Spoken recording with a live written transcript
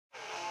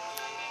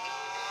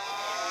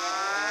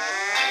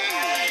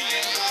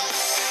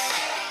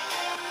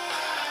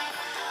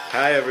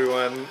Hi,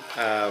 everyone.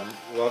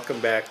 Welcome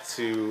back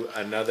to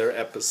another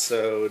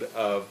episode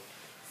of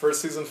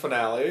first season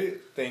finale.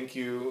 Thank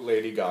you,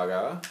 Lady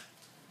Gaga.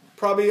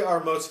 Probably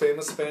our most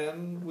famous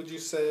fan, would you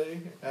say,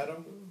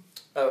 Adam?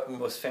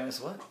 Most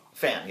famous what?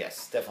 Fan,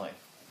 yes, definitely.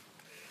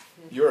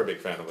 You're a big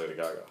fan of Lady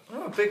Gaga.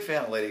 I'm a big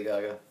fan of Lady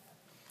Gaga.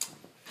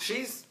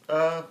 She's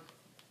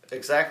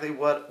exactly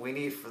what we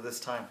need for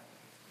this time.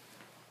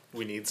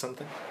 We need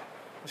something?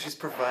 She's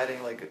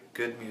providing like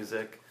good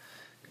music,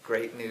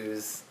 great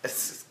news.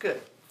 It's just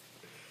good.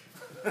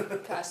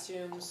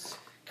 Costumes.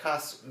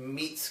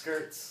 Meat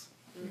skirts.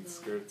 Meat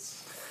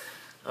skirts.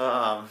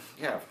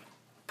 Yeah.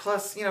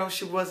 Plus,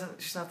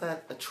 she's not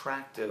that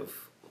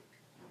attractive.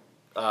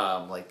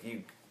 Like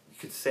you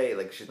could say,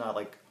 like she's not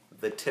like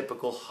the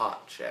typical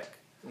hot chick.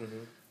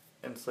 Mm-hmm.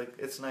 And it's like,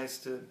 it's nice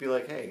to be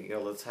like, hey,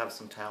 let's have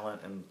some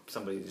talent and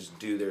somebody just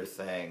do their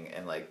thing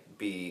and like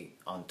be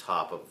on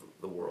top of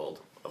the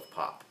world of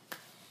pop.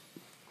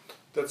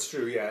 That's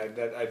true, yeah.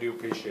 I do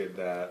appreciate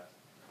that.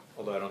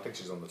 Although I don't think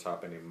she's on the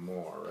top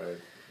anymore, right?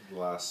 The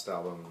last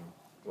album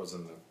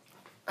wasn't the...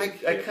 I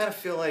kind of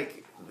feel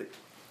like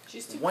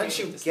once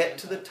you get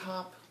to the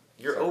top,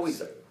 you're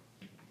always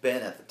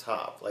been at the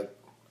top. Like,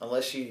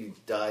 unless she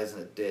dies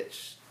in a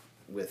ditch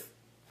with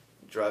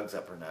drugs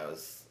up her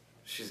nose,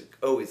 she's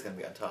always going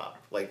to be on top.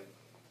 Like,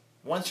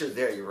 once you're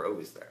there, you're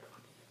always there.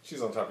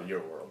 She's on top of your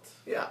world.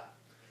 Yeah.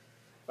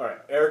 All right,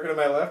 Erica to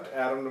my left,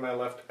 Adam to my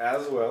left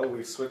as well.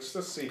 We switched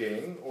the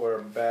seating.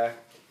 We're back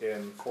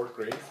in Fort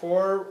Greene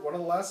for one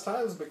of the last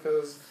times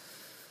because...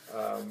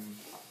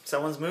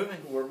 someone's moving.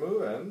 We're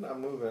moving.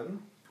 I'm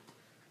moving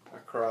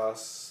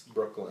across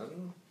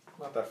Brooklyn.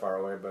 Not that far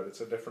away, but it's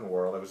a different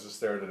world. I was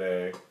just there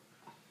today.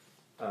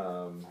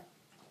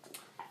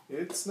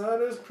 It's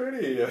not as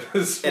pretty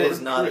as It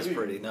is not Greene. as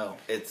pretty, no.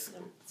 It's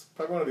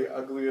probably one of the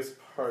ugliest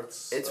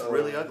parts It's of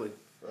really ugly.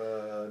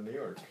 New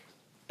York.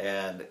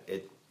 And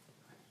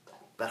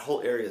that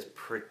whole area is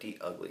pretty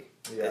ugly.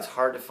 Yeah. It's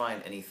hard to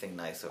find anything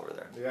nice over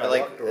there. Yeah,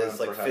 It's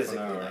like for physically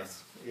half an hour.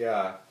 nice.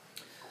 Yeah.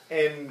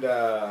 And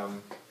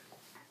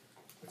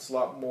it's a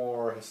lot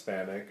more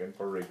Hispanic and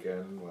Puerto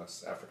Rican,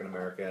 less African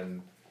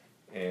American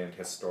and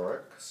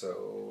historic.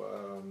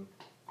 So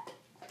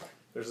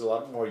there's a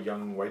lot more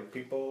young white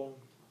people.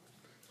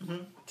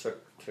 Mm-hmm.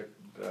 Took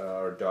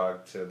our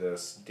dog to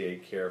this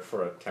daycare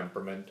for a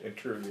temperament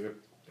interview.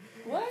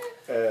 What?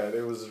 And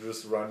it was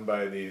just run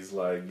by these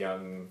like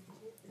young,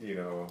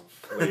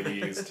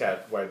 ladies,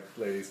 white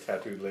ladies,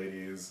 tattooed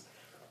ladies,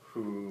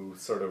 who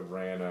sort of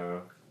ran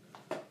a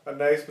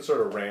nice but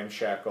sort of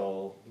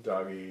ramshackle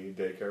doggy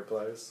daycare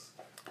place.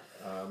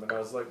 And I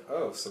was like,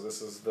 oh, so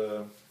this is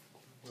the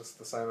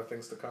sign of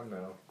things to come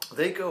now.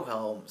 They go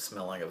home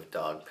smelling of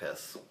dog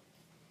piss.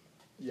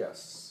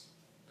 Yes.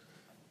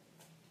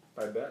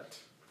 I bet.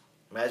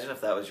 Imagine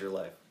if that was your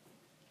life.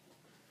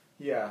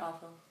 Yeah.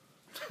 Awful.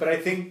 But I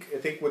think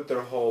with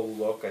their whole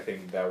look, I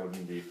think that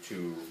wouldn't be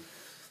too...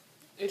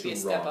 It'd be a too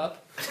step wrong.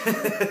 up.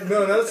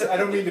 No, I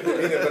don't mean to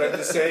demean it, but I'm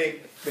just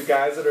saying the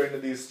guys that are into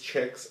these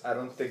chicks, I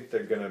don't think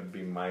they're going to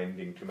be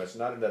minding too much.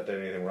 Not that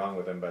there's anything wrong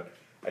with them, but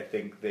I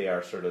think they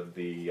are sort of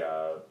the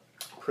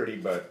pretty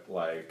but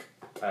like,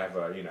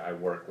 I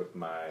work with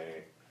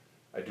I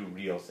do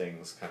real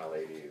things kind of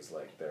ladies.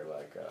 Like they're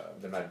like,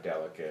 they're not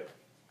delicate,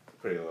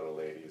 pretty little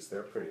ladies.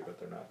 They're pretty, but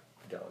they're not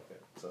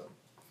delicate, so.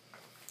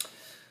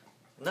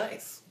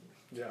 Nice.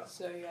 Yeah.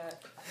 So yeah.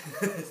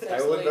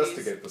 I will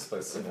investigate this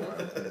place some more.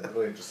 I'm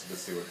really interested to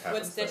see what happens.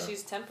 What's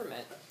Desch's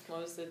temperament?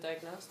 What was the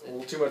diagnosis? A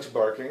little too much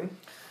barking.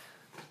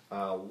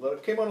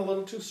 Came on a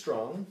little too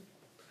strong,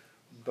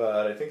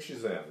 but I think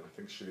she's in. I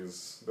think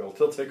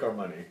they'll take our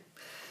money.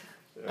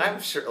 I'm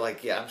sure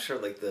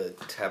the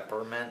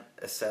temperament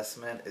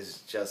assessment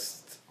is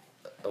just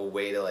a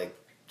way to like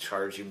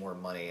charge you more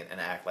money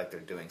and act like they're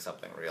doing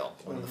something real.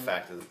 When the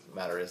fact of the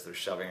matter is they're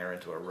shoving her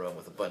into a room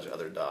with a bunch of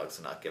other dogs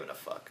and not giving a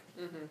fuck.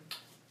 Mm-hmm.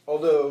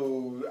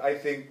 Although I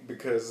think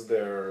because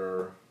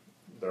they're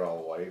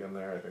all white in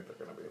there, I think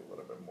they're going to be a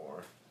little bit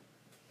more.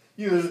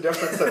 There's a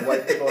difference that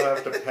white people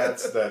have to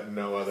pets that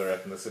no other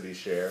ethnicity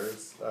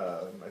shares.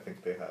 I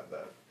think they have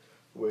that,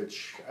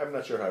 which I'm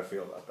not sure how I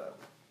feel about that.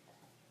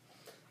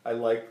 I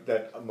like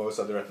that most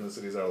other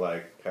ethnicities are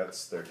like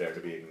pets; they're there to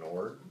be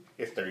ignored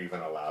if they're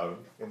even allowed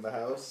in the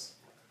house.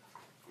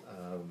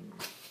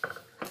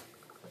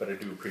 But I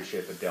do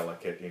appreciate the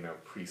delicate,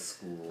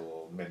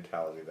 preschool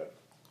mentality that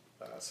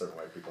certain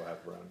white people have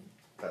around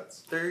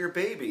pets. They're your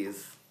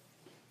babies.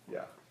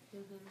 Yeah.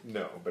 Mm-hmm.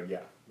 No, but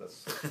yeah,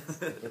 that's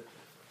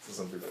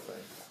some people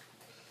think.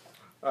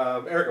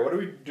 Erica, what are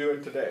we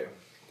doing today?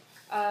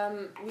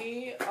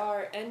 We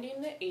are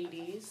ending the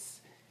 80s.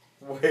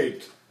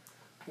 Wait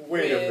a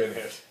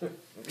minute.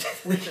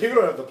 You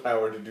don't have the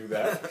power to do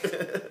that.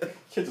 You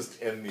can't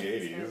just end the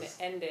 80s. I'm going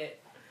to end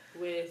it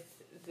with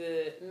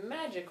the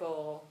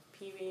magical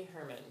Pee Wee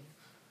Herman.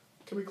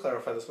 Can we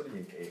clarify this? What do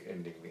you mean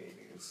ending the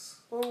 80s?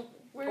 Well,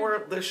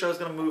 Or the show's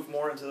going to move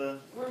more into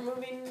we're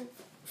moving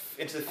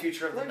into the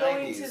future of the 90s. We're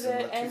going to the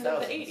and end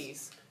 2000s. of the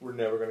 80s. We're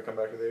never going to come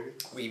back to the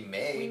 80s? We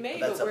may, We may,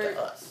 but that's but up we're-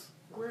 to us.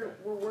 We're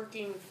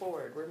working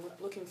forward. We're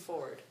looking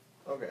forward.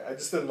 Okay, I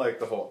just didn't like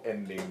the whole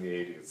ending in the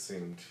 80s.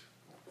 Seemed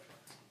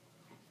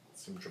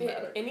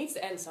dramatic. It needs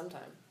to end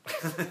sometime.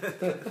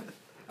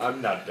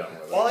 I'm not done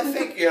with it. Well,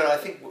 I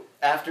think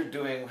after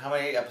doing, how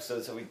many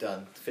episodes have we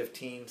done?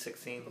 15,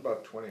 16?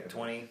 About 20.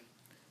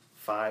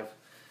 25.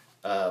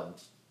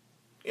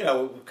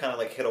 We've kind of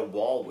like hit a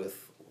wall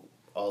with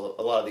a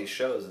lot of these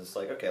shows, and it's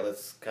like, okay,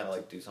 let's kind of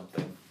like do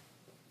something,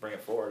 bring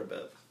it forward a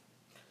bit.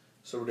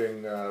 So we're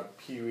doing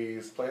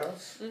Pee-wee's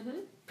Playhouse? Mm-hmm.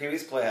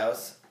 Pee-wee's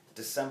Playhouse,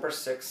 December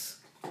 6th,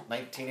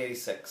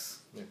 1986.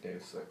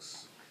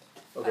 1986.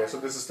 Okay, so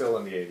this is still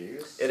in the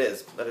 80s. It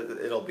is, but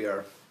it'll be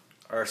our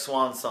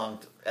swan song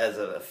as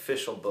an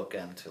official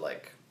bookend to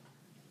like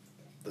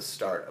the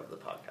start of the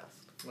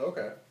podcast.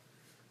 Okay.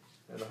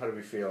 And how do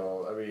we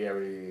feel?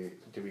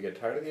 Do we get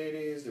tired of the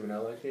 80s? Do we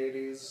not like the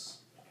 80s?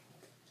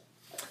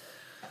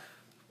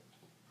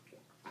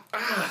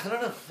 I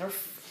don't know.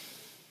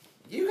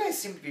 You guys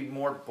seem to be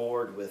more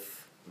bored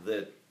with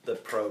the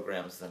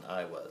programs than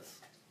I was.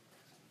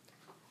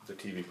 The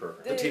TV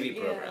program. The TV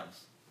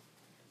programs.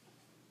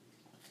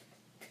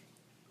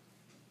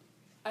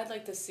 I'd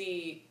like to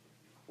see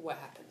what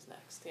happens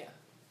next, yeah.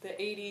 The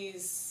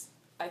 80s,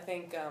 I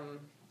think,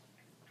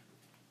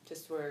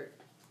 just were...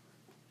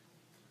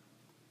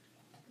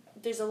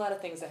 There's a lot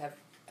of things that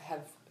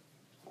have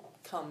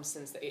come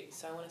since the 80s,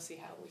 so I want to see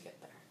how we get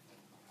there.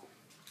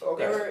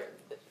 Okay.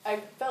 I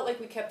felt like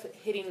we kept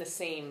hitting the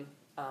same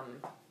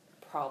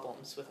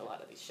problems with a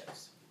lot of these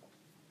shows.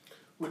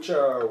 Which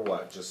are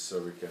what? Just so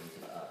we can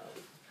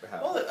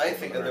have... Well, I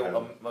think that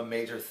a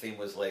major theme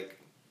was like,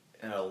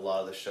 in a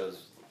lot of the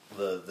shows,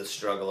 the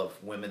struggle of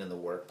women in the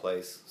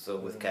workplace. So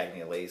with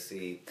Cagney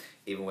Lacey,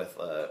 even with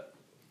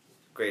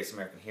Greatest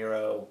American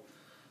Hero,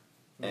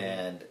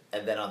 and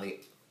then on the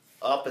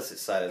opposite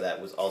side of that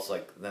was also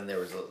like, then there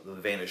was the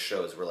vein of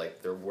shows where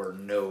like there were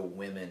no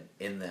women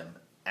in them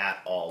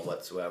at all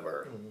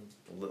whatsoever,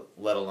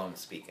 let alone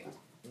speaking.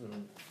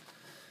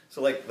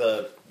 So like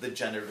the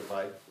gender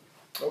divide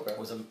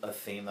was a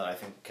theme that I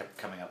think kept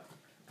coming up.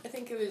 I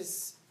think it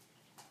was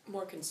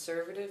more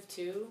conservative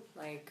too,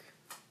 like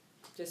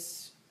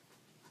just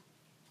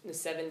in the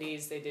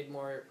 70s they did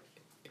more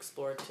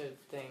explorative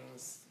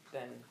things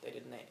than they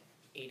did in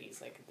the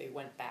 80s. Like they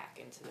went back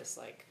into this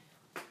like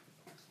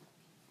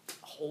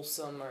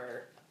wholesome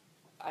or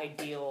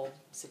ideal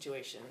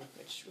situation,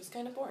 which was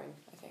kind of boring,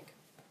 I think.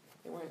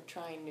 They weren't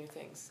trying new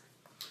things.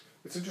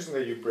 It's interesting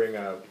that you bring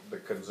up the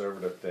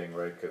conservative thing,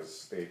 right?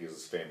 Because the 80s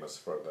is famous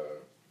for the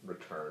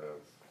return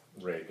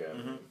of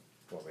Reagan.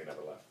 Well, they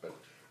never left, but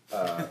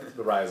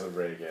the rise of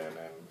Reagan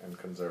and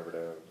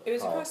conservative It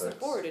was politics. across the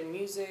board in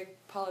music,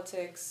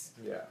 politics,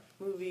 yeah,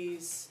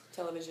 movies,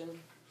 television.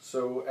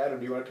 So, Adam,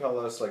 do you want to tell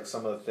us like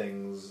some of the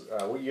things?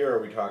 What year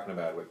are we talking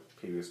about with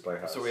Pee-wee's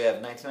Playhouse? So we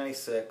have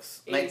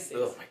 1996. 86.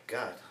 Oh my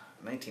God,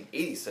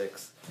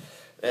 1986.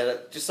 And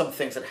just some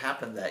things that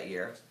happened that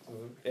year,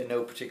 in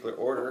no particular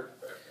order.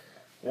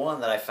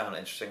 One that I found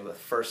interesting: the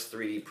first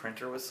 3D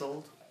printer was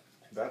sold.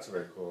 That's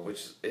very cool.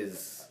 Which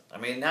is, I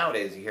mean,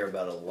 nowadays you hear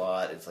about it a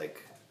lot. It's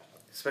like,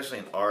 especially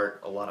in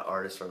art, a lot of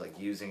artists are like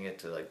using it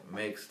to like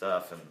make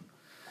stuff. And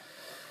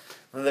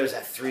then there's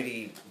that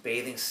 3D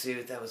bathing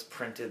suit that was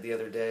printed the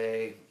other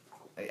day.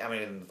 I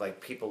mean,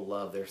 like people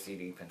love their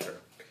 3D printer.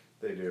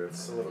 They do.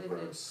 It's a little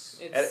gross.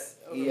 It's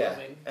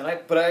overwhelming. And I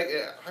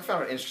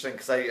found it interesting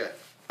because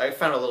I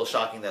found it a little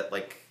shocking that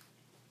like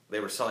they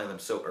were selling them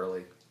so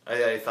early.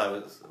 I thought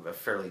it was a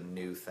fairly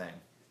new thing.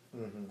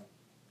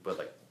 But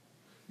like,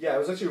 yeah, I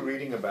was actually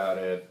reading about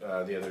it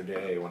the other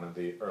day. One of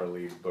the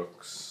early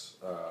books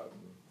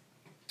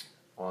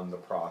on the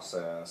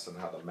process and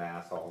how the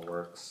math all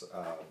works.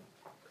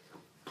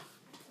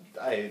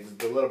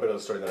 The little bit of the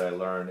story that I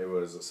learned, it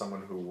was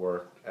someone who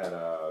worked at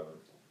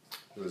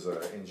he was an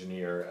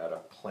engineer at a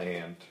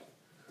plant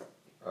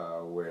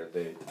where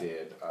they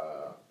did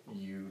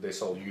they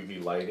sold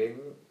UV lighting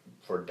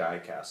for die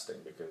casting,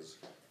 because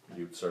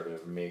you'd sort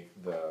of make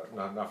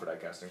not for die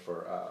casting,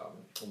 for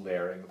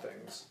layering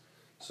things.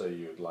 So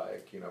you'd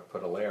like,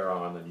 put a layer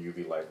on, and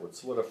UV light would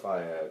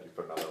solidify it. You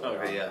put another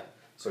layer on. Yeah.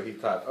 So he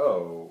thought,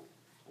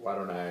 why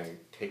don't I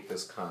take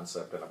this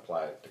concept and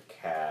apply it to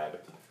CAD,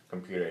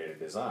 computer-aided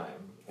design,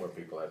 where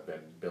people had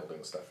been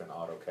building stuff in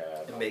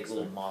AutoCAD. And make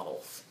little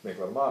models.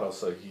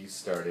 So he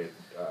started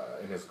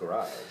in his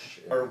garage.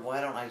 Or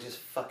why don't I just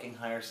fucking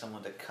hire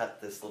someone to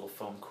cut this little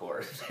foam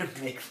cord and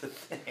make the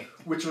thing?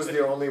 Which was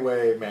the only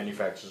way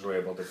manufacturers were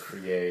able to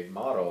create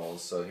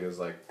models. So he was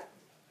like,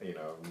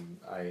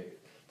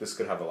 this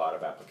could have a lot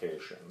of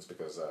applications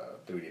because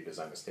 3D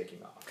design is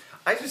taking off.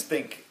 I just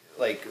think,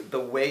 like, the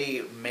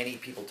way many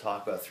people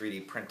talk about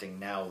 3D printing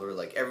now, they're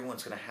like,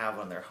 everyone's going to have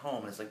on their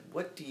home. And it's like,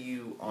 what do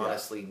you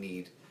honestly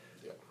need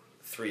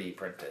 3D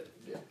printed?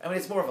 Yeah. I mean,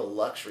 it's more of a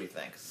luxury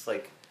thing. 'Cause it's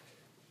like,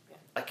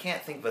 I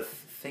can't think of a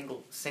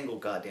single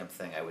goddamn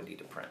thing I would need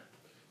to print.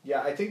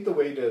 Yeah, I think the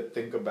way to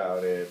think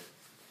about it,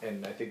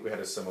 and I think we had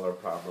a similar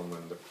problem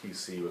when the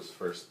PC was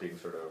first being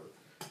sort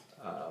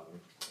of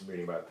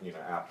reading about,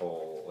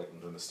 Apple, like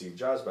in the Steve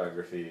Jobs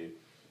biography,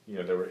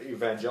 there were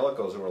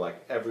evangelicals who were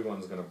like,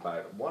 everyone's going to buy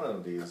one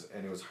of these,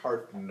 and it was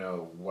hard to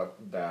know what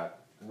that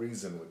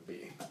reason would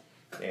be.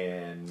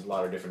 And a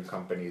lot of different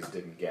companies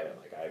didn't get it.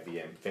 Like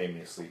IBM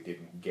famously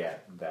didn't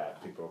get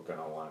that people were going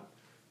to want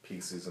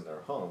PCs in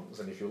their homes.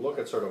 And if you look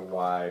at sort of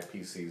why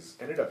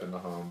PCs ended up in the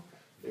home,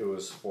 it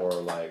was for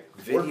like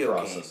video word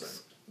processing.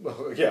 Games.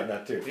 Well, yeah,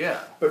 that too. Yeah.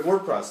 But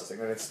word processing,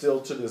 and it's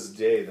still to this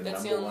day the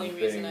That's number the one only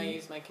thing. reason I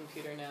use my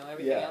computer now.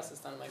 Everything else is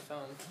done on my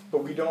phone.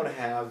 But we don't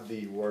have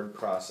the word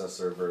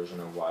processor version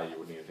of why you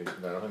would need it.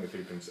 I don't think the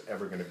thing's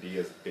ever going to be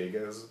as big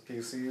as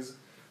PCs,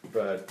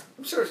 but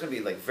I'm sure it's going to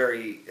be like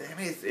very. I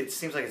mean, it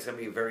seems like it's going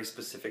to be very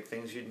specific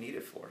things you'd need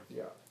it for.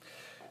 yeah.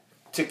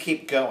 To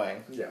keep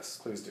going, Yes,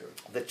 please do.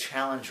 the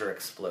Challenger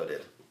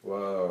exploded.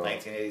 Whoa.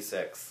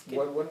 1986.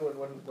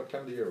 What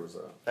time of the year was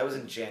that? That was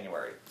in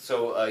January.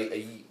 So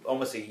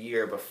almost a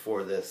year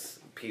before this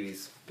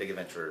Pee-wee's Big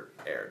Adventure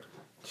aired.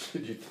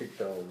 Did you think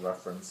they'll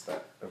reference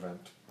that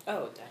event?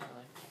 Oh,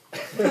 definitely.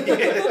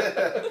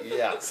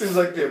 Yeah. Seems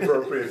like the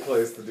appropriate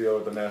place to deal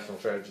with the national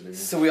tragedy.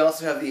 So we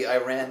also have the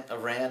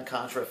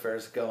Iran-Contra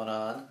affairs going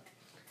on.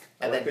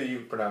 I like that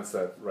you pronounced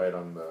that right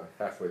on the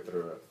halfway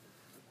through it.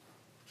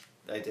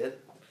 I did?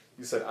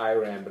 You said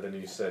Iran, but then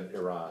you said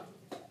Iran.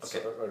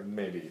 Okay. So, or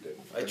maybe you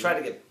didn't. I try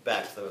to get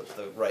back to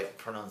the right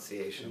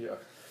pronunciation. Yeah.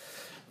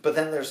 But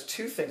then there's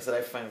two things that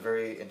I find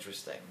very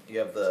interesting. You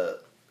have the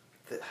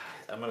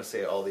I'm going to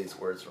say all these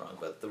words wrong,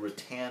 but the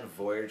Rattan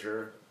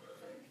Voyager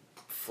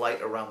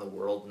flight around the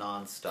world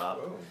nonstop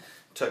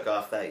took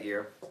off that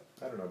year.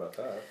 I don't know about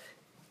that.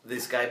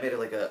 This guy made it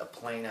like a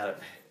plane out of,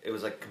 it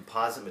was like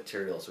composite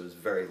material, so it was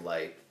very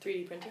light.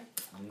 3D printer?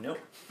 Nope.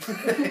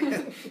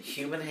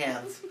 Human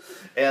hands.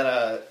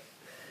 And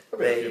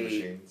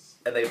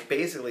they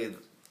basically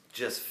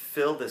just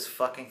filled this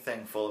fucking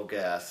thing full of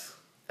gas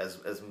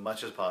as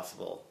much as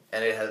possible.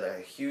 And it had a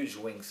huge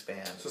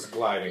wingspan. It's just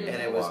gliding.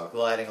 And it was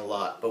gliding a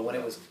lot. But when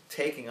it was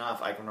taking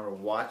off, I can remember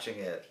watching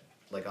it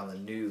like on the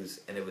news,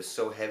 and it was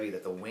so heavy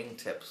that the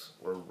wingtips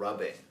were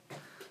rubbing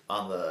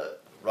on the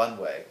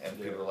runway, and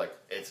people were like,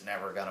 "It's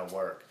never gonna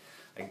work."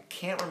 I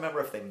can't remember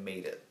if they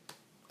made it.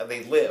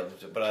 They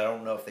lived, but I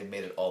don't know if they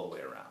made it all the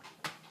way around.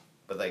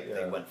 But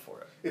they went for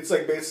it. It's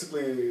like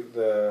basically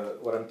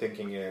what I'm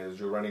thinking is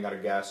you're running out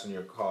of gas in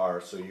your car,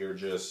 so you're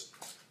just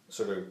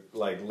sort of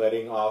like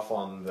letting off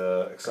on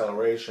the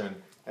acceleration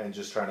and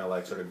just trying to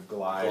like sort of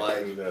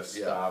glide through the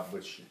stop,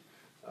 which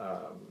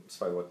it's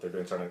probably what they're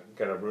doing, trying to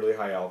get a really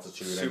high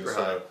altitude and just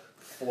sort of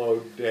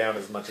float down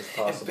as much as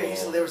possible. And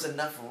basically there was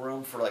enough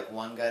room for like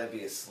one guy to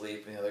be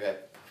asleep and the other guy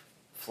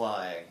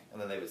flying,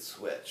 and then they would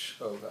switch.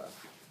 Oh god.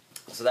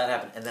 So that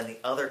happened. And then the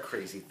other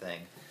crazy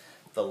thing,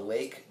 the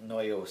Lake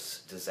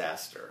Noyos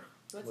disaster.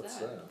 What's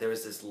that? There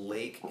was this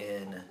lake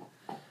in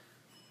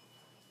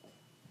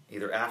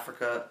either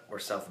Africa or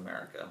South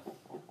America,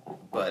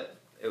 but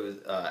it was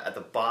at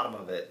the bottom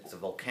of it. It's a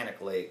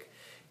volcanic lake,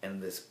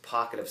 and this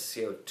pocket of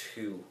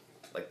CO2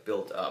 like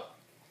built up,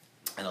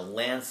 and a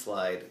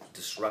landslide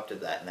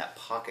disrupted that, and that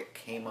pocket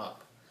came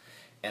up,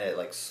 and it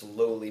like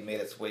slowly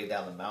made its way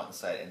down the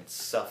mountainside and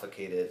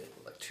suffocated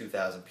like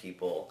 2,000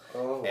 people,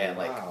 and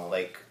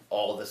like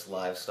all this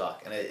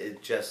livestock, and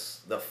it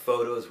just, the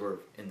photos were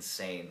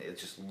insane. It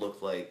just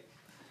looked like,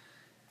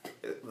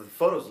 the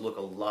photos look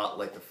a lot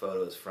like the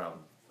photos from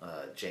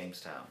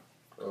Jamestown.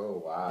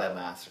 Oh wow! That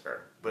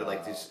massacre, but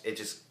like it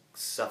just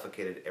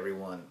suffocated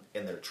everyone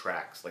in their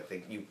tracks. Like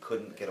you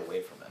couldn't get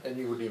away from it, and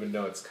you wouldn't even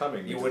know it's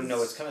coming. You wouldn't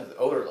know it's coming. It's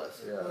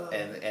odorless. Yeah.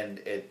 And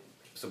it,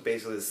 so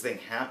basically this thing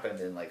happened,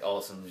 and like all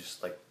of a sudden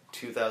just like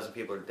 2,000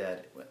 people are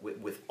dead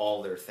with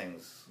all their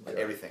things, like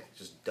everything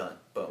just done.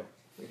 Boom.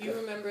 You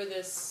remember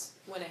this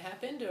when it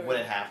happened, or when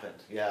it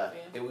happened? Yeah.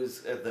 It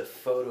was the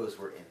photos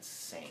were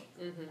insane.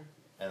 Mm-hmm.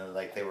 And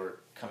like they were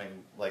coming,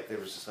 like there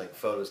was just like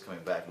photos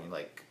coming back, and you're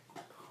like,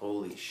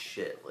 holy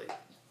shit! Like,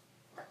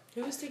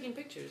 who was taking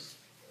pictures?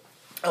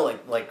 Oh,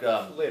 like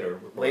later,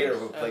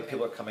 like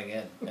people are coming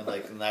in, and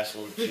like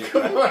National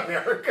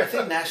Geographic. I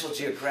think National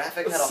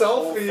Geographic had a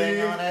whole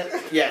thing on it.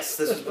 Yes,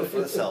 this was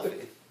before the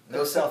selfie.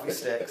 No selfie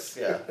sticks.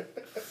 Yeah.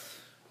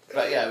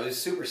 But yeah, it was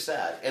super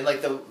sad. And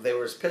like there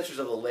was pictures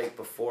of the lake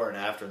before and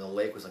after, and the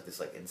lake was like this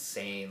like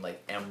insane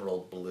like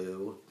emerald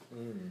blue.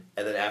 And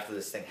then after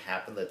this thing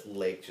happened, the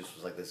lake just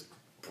was like this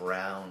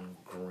brown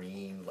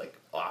green like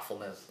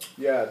awfulness.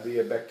 Yeah,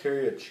 the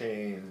bacteria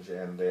change,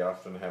 and they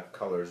often have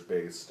colors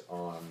based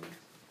on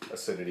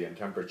acidity and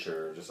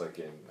temperature. Just like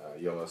in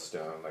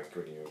Yellowstone, like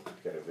when you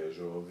get a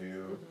visual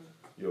view,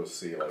 you'll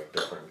see like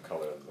different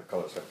colors. The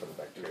colors come from the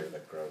bacteria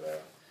that grow there.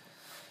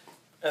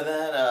 And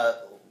then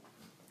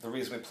the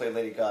reason we played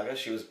Lady Gaga,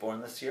 she was born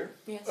this year.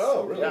 Yes.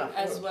 Oh, really? Yeah.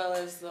 As well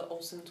as the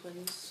Olsen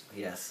twins.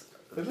 Yes.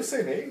 They're the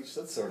same age?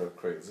 That's sort of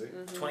crazy.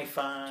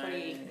 25.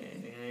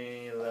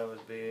 28. That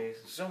would be...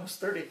 She's almost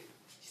 30.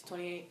 She's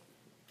 28.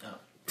 Oh.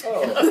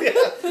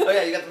 Oh,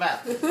 yeah, you got the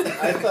math.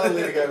 I thought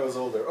Lady Gaga was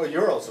older. Oh,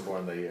 you're also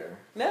born that year.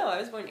 No, I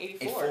was born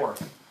 84. 84.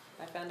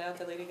 I found out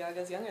that Lady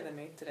Gaga's younger than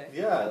me today.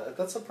 Yeah,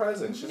 that's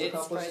surprising. She's It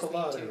accomplished a surprised me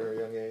lot too. at her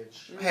young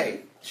age.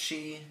 Hey,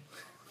 she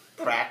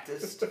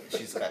practiced.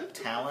 She's got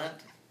talent.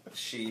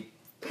 She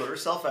put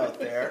herself out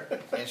there,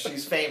 and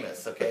she's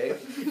famous, okay?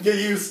 Get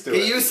used to it.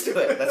 Get used to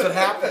it. That's what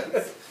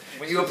happens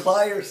when you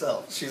apply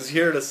yourself. She's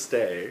here to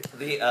stay.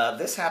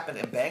 This happened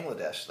in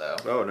Bangladesh, though.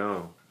 Oh,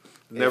 no.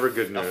 Never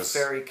good news. A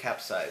ferry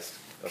capsized,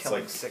 That's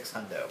killing like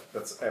 600.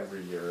 That's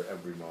every year,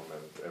 every moment,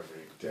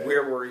 every day.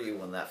 Where were you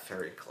when that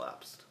ferry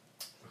collapsed?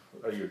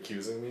 Are you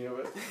accusing me of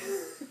it?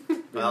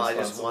 Well, I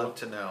just want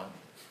to know.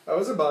 I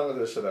was in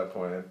Bangladesh at that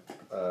point,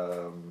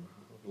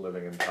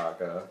 living in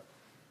Dhaka.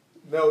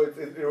 No,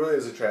 it really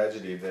is a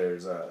tragedy.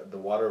 There's the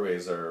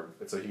waterways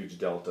it's a huge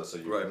delta, so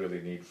you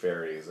really need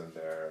ferries, and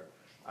they're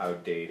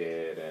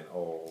outdated and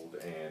old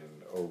and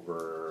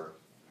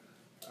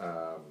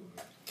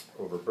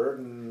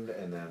overburdened,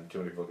 and then too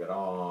many people get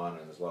on,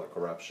 and there's a lot of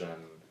corruption.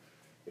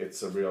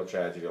 It's a real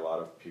tragedy. A lot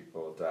of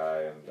people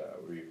die, and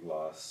we've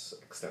lost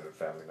extended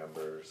family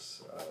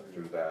members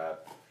through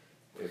that.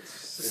 It's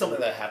something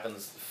that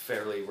happens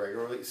fairly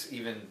regularly,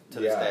 even to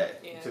this day.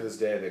 Yeah. To this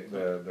day,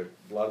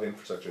 a lot of the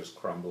infrastructure is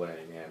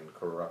crumbling, and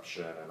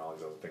corruption and all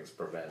these other things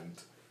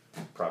prevent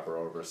proper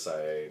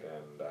oversight.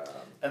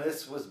 And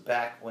this was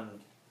back when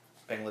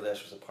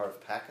Bangladesh was a part of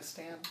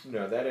Pakistan?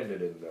 No, that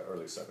ended in the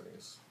early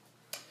 70s.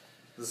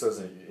 This is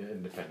an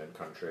independent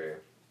country.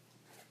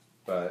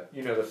 But,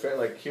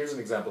 here's an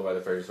example of why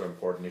the ferry is so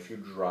important. If you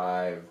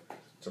drive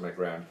to my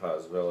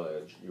grandpa's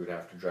village, you would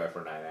have to drive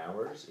for 9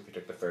 hours. If you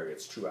took the ferry,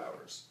 it's 2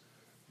 hours.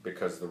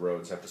 Because the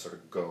roads have to sort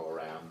of go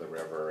around the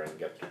river and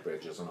get to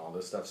bridges and all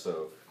this stuff.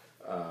 So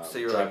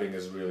driving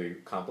is really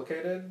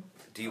complicated.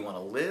 Do you want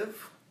to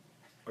live,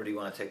 or do you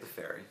want to take the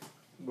ferry?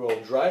 Well,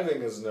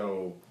 driving is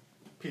no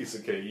piece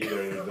of cake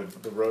either.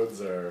 the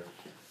roads are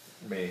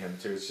mayhem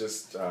too. It's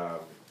just,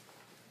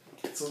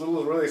 it's a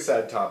really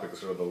sad topic,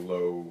 sort of the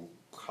low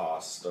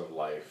cost of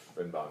life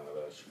in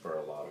Bangladesh for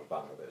a lot of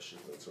Bangladeshis.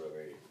 It's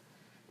really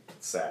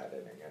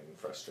saddening and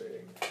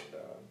frustrating,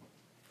 and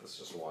that's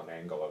just one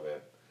angle of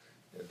it.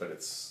 But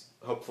it's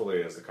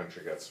hopefully as the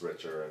country gets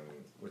richer, and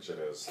which it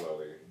is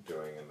slowly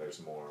doing, and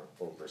there's more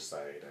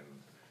oversight and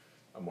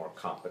a more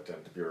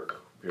competent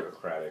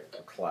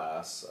bureaucratic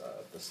class,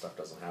 this stuff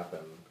doesn't happen.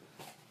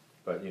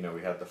 But we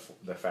had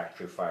the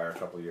factory fire a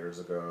couple of years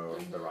ago,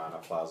 the Rana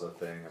Plaza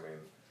thing. I mean,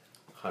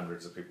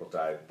 hundreds of people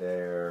died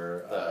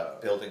there. The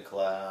building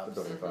collapse.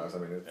 The building collapse. I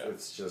mean,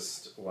 it's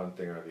just one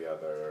thing or the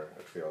other.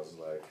 It feels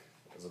like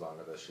as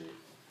Bangladeshi.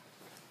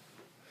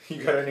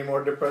 You got any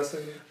more depressing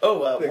things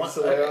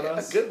to lay on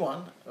us? A good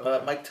one.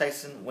 Okay. Mike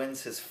Tyson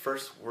wins his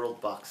first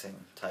world boxing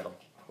title.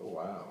 Oh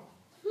wow.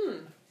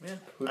 Yeah.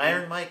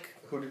 Iron Mike.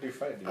 Who did he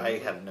fight? I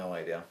have no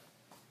idea.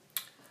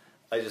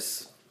 I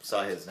just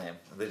saw his name.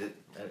 They did.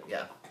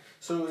 Yeah.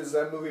 So is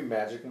that movie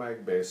Magic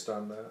Mike based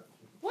on that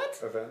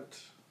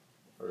event,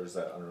 or is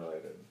that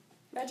unrelated?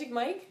 Magic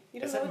Mike? You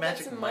don't Is know that what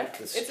Magic that's in Mike,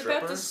 the It's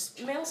about the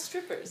stripper? male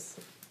strippers.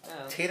 Oh.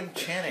 Tatum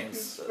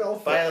Channing's Come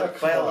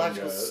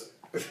biological.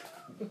 on,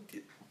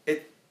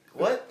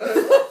 What?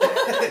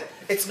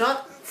 It's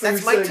not. So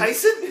That's you're Mike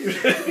Tyson.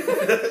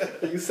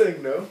 Are you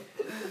saying no?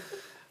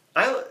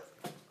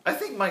 I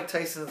think Mike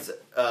Tyson's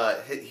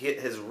hit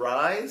his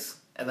rise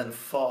and then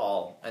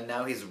fall, and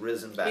now he's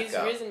risen back He's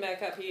up. risen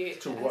back up. He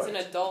To has what? an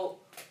adult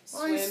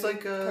swim he's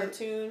like a-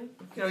 cartoon.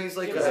 He's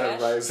like Give Is us that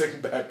Ash?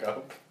 rising back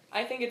up?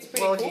 I think it's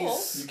pretty Well, cool.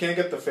 You can't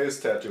get the face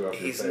tattoo off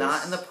your he's face.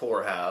 not in the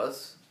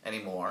poorhouse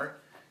anymore.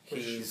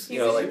 He's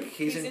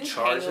He's in in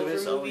charge of hangover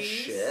his own movies.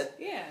 shit.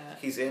 Yeah.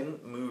 He's in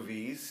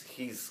movies.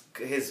 His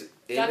image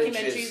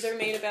Documentaries are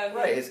made about him.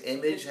 right. His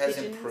image has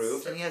pigeons.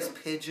 improved, and he has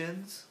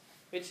pigeons.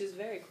 Which is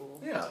very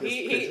cool. Yeah.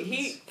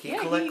 He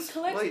collects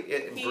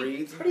and he-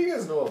 breeds. How do you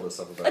guys know all this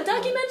stuff about A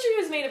documentary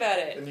was made about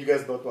it. And you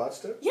guys both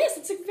watched it? Yes,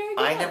 it's a very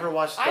good I one. never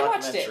watched the I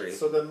watched documentary. it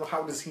So then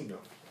how does he know?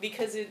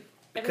 because it.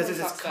 Because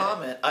everyone it's his talks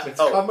about comment. It's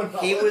common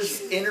He knowledge.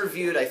 was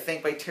interviewed, I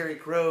think, by Terry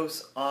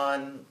Gross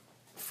on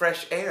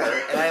Fresh Air,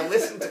 and I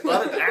listened to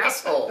what an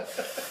asshole.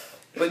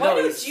 But Why no,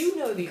 don't you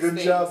know these Good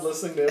things? job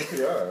listening to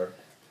NPR.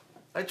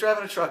 I drive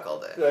in a truck all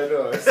day. I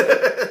know.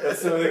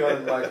 That's the only thing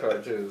on my car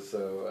too.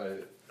 So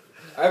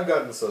I've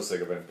gotten so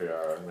sick of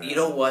NPR. Man. You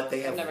know what?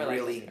 They have never liked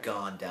really NPR.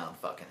 gone down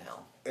fucking hell.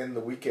 And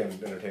the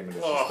weekend entertainment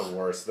is Ugh. just the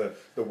worst. The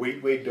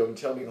wait, don't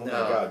tell me. Oh No.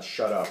 my God,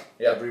 shut up!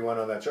 Yep. Everyone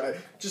on that show,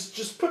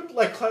 just put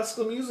like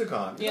classical music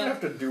on. You Yeah. don't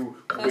have to do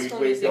Classical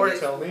wait, music don't is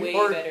tell me. way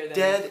Or better than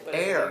Dead whatever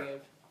Air.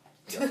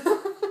 they give.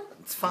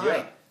 It's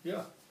fine.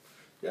 Yeah.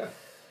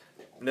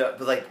 No,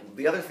 but like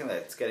the other thing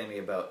that's getting me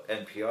about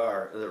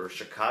NPR or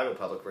Chicago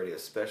Public Radio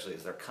especially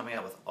is they're coming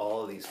out with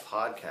all of these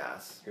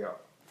podcasts, Yeah.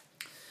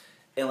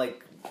 and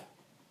like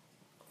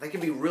they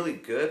can be really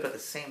good, but at the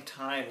same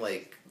time,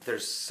 like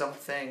there's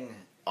something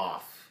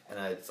off, and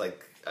it's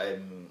like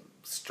I'm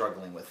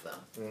struggling with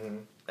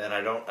them, and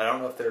I don't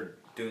know if they're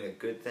doing a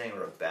good thing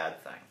or a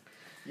bad thing.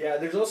 Yeah,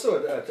 there's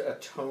also a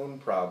tone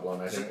problem.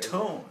 There's a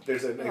tone.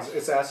 There's an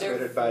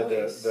exacerbated by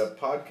the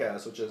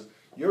podcast, which is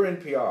you're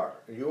NPR.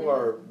 You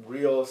are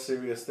real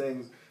serious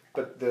things,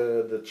 but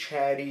the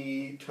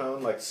chatty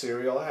tone, like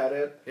Serial had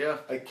it. Yeah.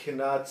 I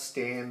cannot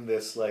stand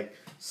this like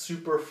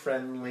super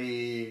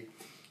friendly,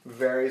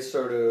 very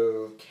sort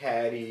of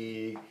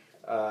catty,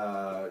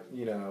 tone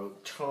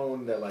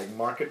tone that like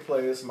Market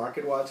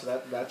Watch,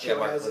 that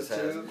show has it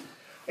too.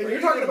 And you're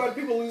Or talking even- about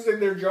people losing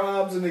their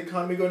jobs and the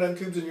economy going down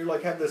tubes, and you're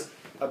like have this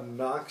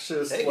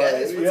obnoxious Hey like,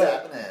 guys, what's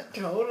happening?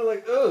 tone of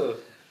like ugh.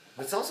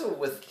 It's also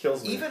with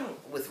Kills me. even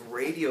with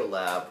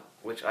Radiolab,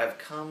 which I've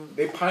come.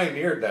 They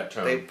pioneered that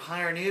tone. They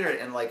pioneered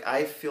it, and like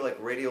I feel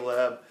like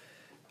Radiolab.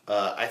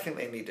 I think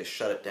they need to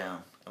shut it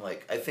down. And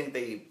like I think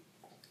they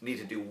need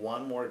to do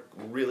one more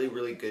really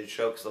really good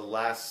show because the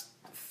last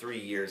 3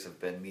 years have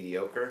been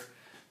mediocre.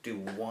 Do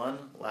one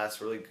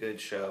last really good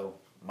show.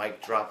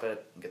 Mic drop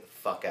it and get the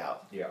fuck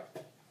out. Yeah,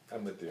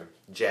 I'm with you.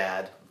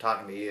 Jad, I'm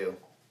talking to you.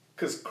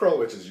 Because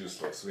Krolwich is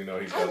useless. We know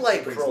he's. I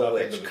like brings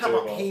nothing to Krolwich. the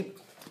Come table.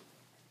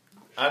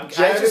 on, I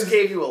Jad just is-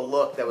 gave you a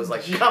look that was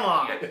like, come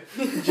on.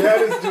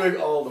 Jad is doing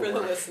all the For the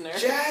work. listener.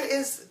 Jad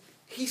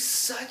he's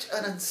such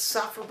an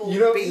insufferable You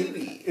know,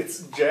 baby.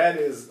 Jad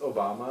is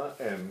Obama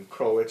and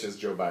Krolwich is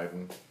Joe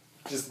Biden.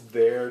 Just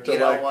there to You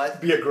know like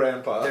what? be a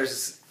grandpa.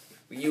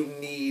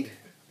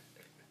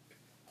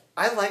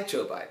 I like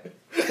Joe Biden.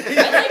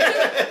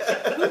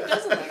 Who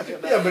doesn't like Joe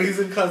Biden? Yeah, but he's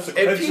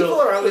inconsequential. And people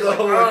are always like,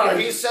 Oh my oh, gosh.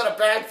 he said a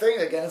bad thing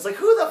again. It's like,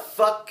 who the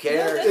fuck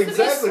cares? Yeah,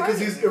 Exactly, because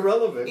he's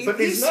irrelevant. At But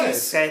he's least he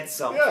nice. said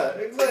something. Yeah,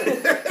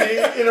 exactly.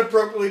 He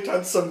inappropriately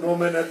touched some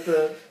woman at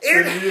the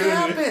It reunion.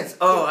 happens.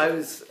 Oh, I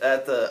was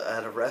at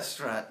a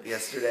restaurant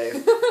yesterday,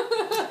 and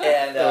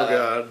Oh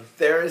God.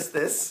 there's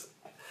this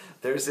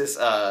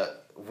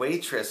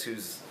waitress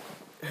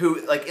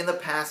who like in the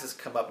past has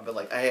come up and been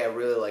like, hey, I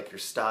really like your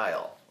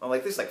style. I'm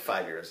like, this is like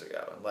 5 years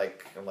ago. I'm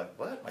like,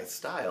 what? My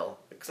style?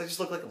 Because I just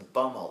look like a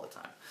bum all the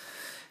time.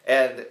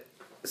 And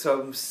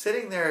so I'm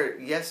sitting there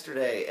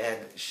yesterday, and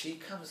she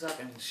comes up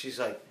and she's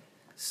like,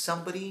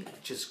 somebody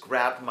just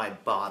grabbed my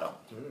bottom.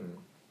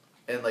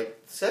 And like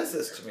says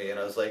this to me, and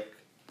I was like,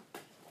 Do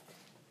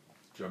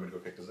you want me to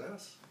go kick his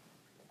ass?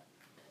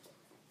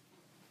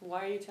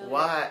 Why are you telling me?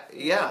 why?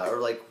 Yeah, or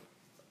like,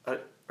 are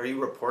you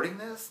reporting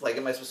this? Like,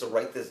 am I supposed to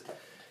write this?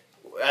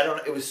 I don't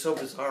know. It was so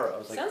bizarre. I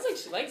was like, Sounds like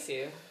she likes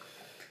you.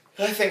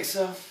 I think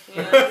so.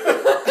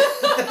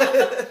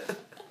 Yeah.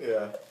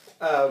 Yeah.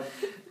 Well,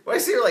 I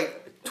see her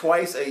like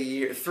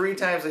 3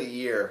 times a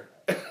year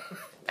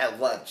at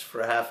lunch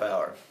for a half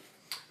hour.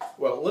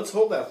 Well, let's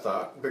hold that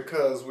thought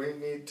because we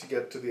need to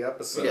get to the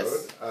episode.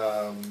 Yes.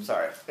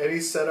 Sorry. Any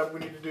setup we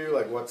need to do?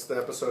 Like, what's the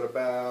episode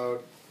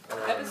about?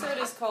 Episode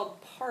is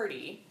called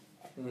Party.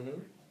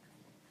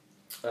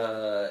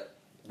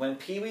 When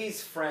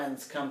Pee-wee's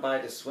friends come by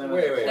to swim.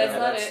 Wait. That's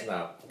not that's it.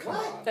 not. Come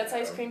What? on, That's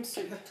man. ice cream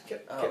soup.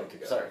 Get Oh, it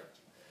together. sorry.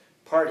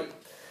 Party.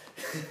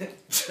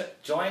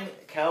 Join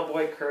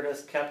Cowboy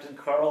Curtis, Captain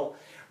Carl,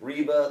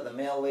 Reba, the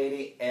mail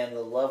lady, and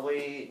the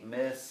lovely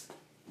Miss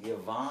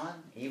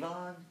Yvonne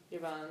Yvonne.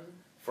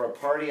 for a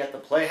party at the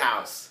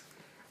Playhouse.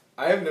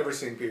 I have never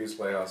seen Pee-wee's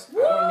Playhouse. I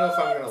don't know if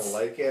I'm gonna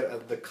like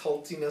it. The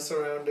cultiness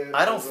around it.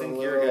 I don't is a think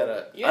little- you're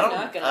gonna. You're I don't,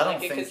 not gonna I don't like it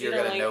think because you you're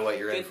don't gonna like know what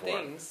you're in good for.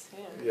 things.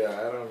 Yeah,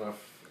 I don't know.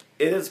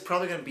 It is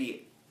probably gonna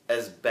be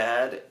as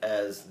bad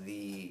as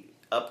the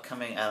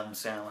upcoming Adam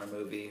Sandler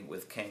movie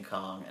with King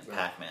Kong and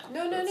Pac-Man.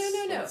 No.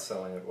 Not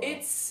selling it well.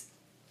 It's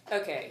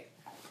okay.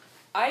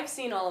 I've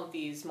seen all of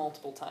these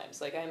multiple times.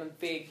 Like I'm a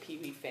big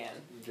Pee-wee fan,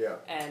 Yeah.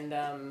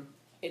 and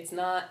it's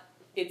not.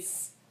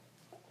 It's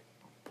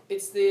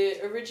the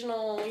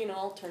original,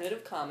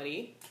 alternative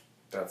comedy.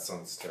 That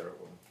sounds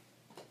terrible.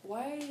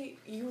 Why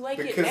you like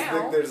Because it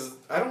now? there's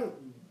I don't.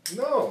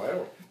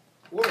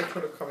 What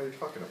alternative comedy are you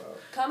talking about?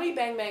 Comedy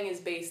Bang Bang is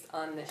based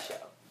on this show.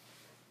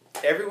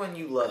 Everyone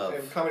you love.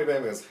 And Comedy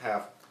Bang Bang is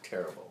half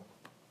terrible.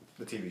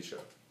 The TV show.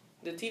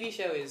 The TV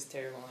show is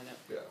terrible, I know.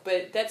 Yeah.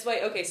 But that's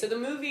why. Okay, so the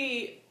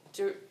movie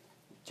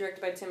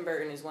directed by Tim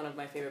Burton is one of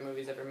my favorite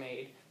movies ever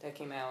made. That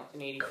came out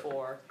in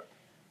 '84.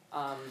 It's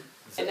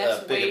and a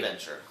that's big way,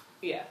 adventure.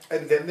 Yeah.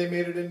 And then they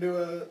made it into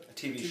a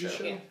TV show.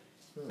 show. Yeah.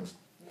 Hmm.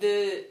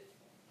 The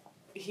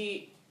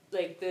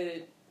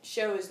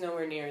show is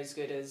nowhere near as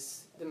good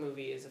as the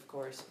movie is, of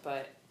course,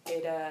 but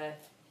it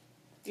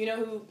you know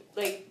who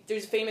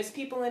there's famous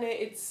people in it.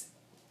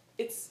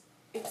 It's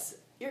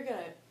you're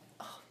gonna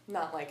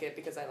not like it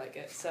because I like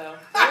it. So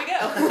there we go.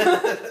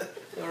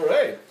 All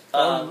right.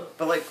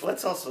 But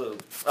let's also. Okay,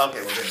 we're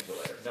getting to it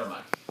later. Never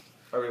mind.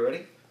 Are we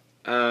ready?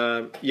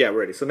 Yeah, we're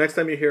ready. So next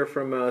time you hear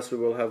from us, we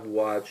will have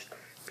watched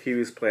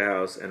Pee-wee's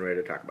Playhouse and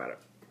ready to talk about it.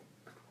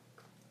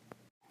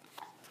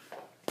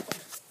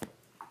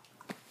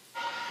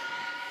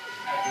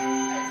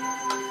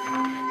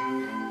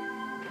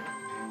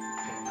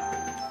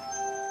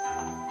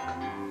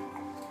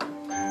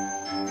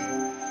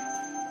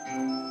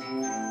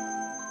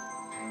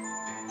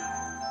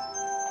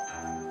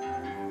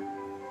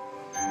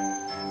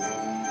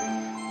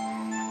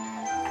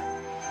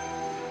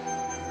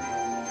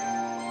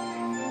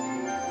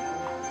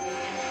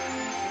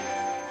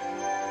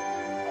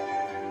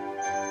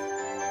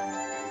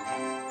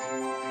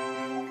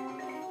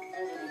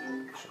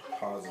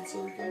 Pause it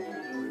so we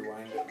can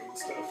rewind it and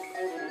stuff.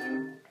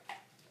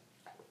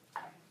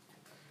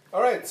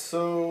 Alright,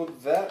 so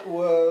that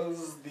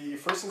was the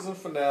first season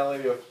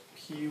finale of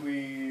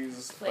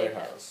Pee-wee's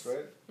Playhouse,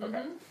 right?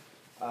 Okay.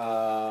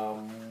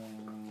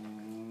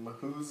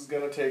 who's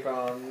gonna take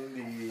on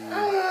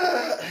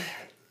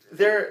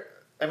the?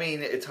 I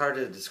mean, it's hard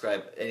to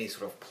describe any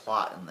sort of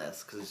plot in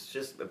this because it's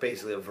just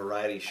basically a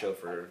variety show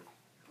for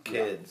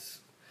kids.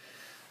 Yeah.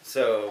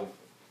 So,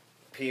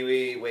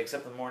 Pee-wee wakes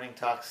up in the morning,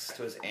 talks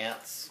to his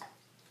aunts,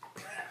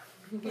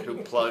 who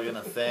plug in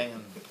a thing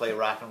and play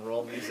rock and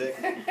roll music.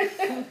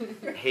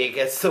 He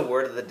gets the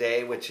word of the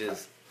day, which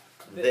is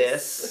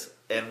this.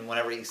 And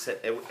whenever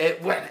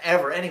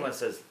whenever anyone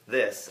says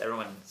this,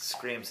 everyone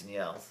screams and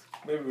yells.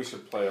 Maybe we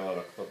should play a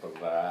little clip of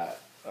that.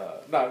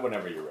 Not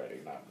whenever you're ready,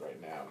 not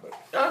right now, but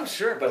I'm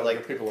sure. But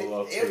like people will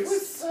love it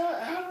was,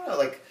 I don't know,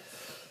 like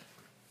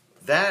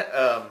that.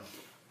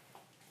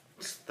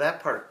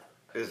 That part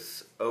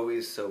is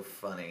always so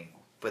funny,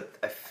 but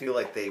I feel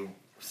like they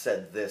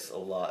said this a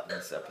lot in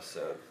this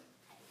episode.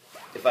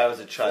 If I was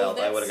a child,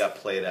 I would have got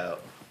played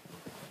out.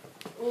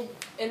 Well,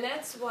 and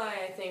that's why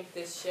I think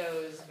this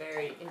show is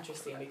very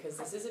interesting, because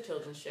this is a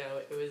children's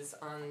show. It was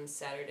on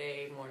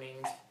Saturday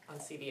mornings on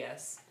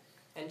CBS,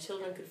 and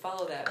children could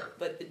follow that.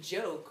 But the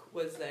joke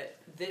was that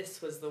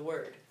this was the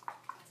word.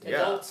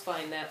 Yeah. Adults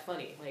find that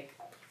funny. Like,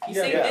 you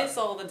say this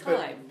all the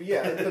time.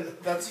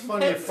 But that's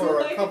funny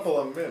for a couple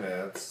of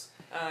minutes.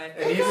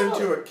 And even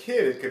to a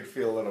kid, it could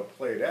feel a little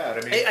played out.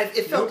 I mean,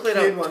 it felt played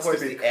out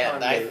towards the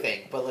end, I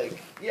think. But like,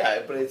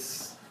 but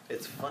it's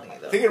funny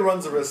though. I think it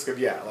runs the risk of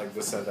like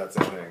this said that's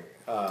a thing.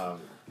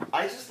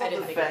 I just love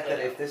the fact that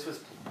if this was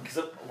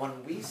because when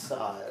we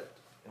saw it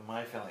in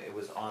my family, it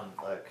was on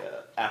like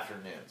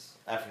afternoon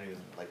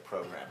like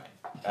programming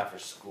after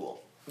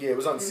school. Yeah, it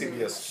was on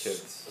CBS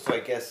Kids. So I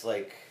guess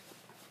like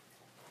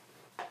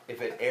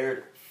if it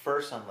aired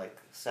first on like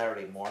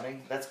Saturday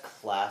morning, that's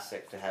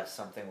classic to have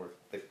something where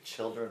the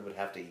children would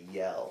have to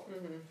yell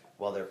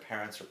while their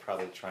parents are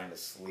probably trying to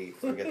sleep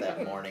or get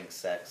that morning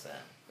sex in.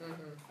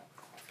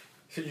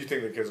 You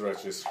think the kids were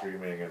actually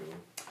screaming and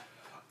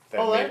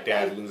that made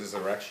Dad lose his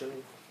erection?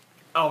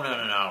 Oh, no.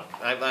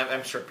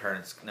 I'm sure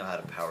parents know how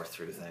to power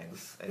through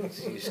things. And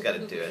you just got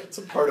to do it. It's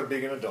a part of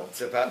being an adult.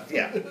 It's about,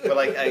 but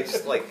like, I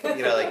just like,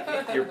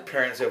 like your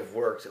parents have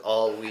worked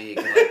all week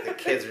and like the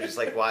kids are just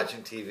like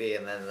watching TV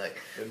and then like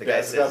the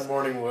guy says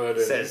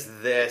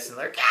this and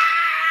they're like,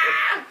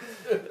 ah!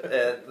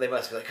 And they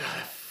must be like,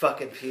 oh,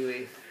 fucking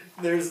Pee-wee.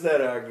 There's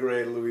that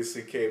great Louis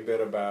C.K. bit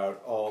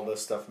about all the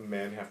stuff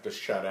men have to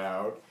shut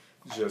out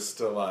just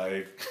to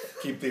like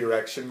keep the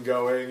erection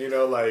going,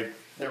 like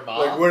their mom.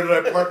 Like, where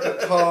did I park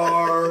the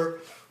car?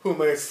 Who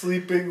am I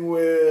sleeping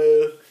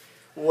with?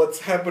 What's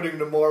happening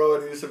tomorrow?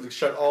 And you just have to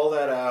shut all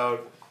that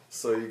out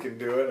so you can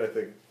do it. I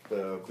think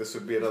this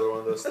would be another one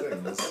of those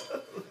things.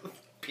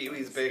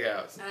 Pee-wee's Big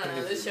House. I don't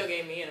know, this show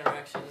gave me an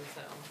erection,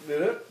 so.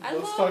 Did it?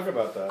 Let's talk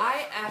about that.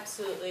 I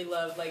absolutely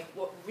love,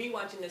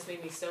 rewatching this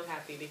made me so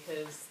happy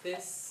because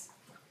this,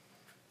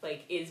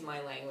 is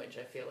my language,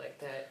 I feel like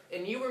that.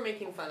 And you were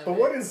making fun of it. But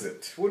what is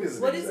it? What is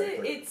it What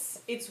exactly? is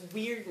it? It's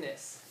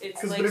weirdness.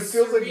 It's but it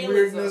feels surrealism. like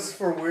weirdness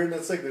for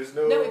weirdness. Like, there's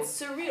no... No, it's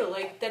surreal.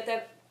 Like,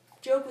 that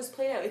joke was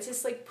played out. It's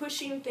just,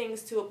 pushing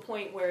things to a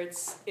point where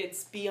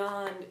it's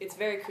beyond... It's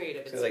very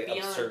creative. It's beyond...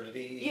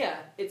 absurdity? Yeah,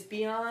 it's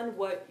beyond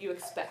what you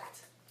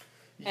expect.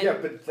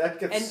 But that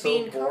gets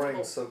so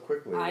boring so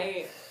quickly.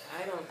 I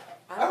don't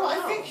know.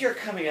 I think you're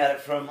coming at it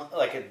from,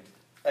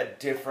 a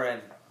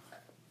different...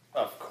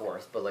 Of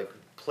course, but,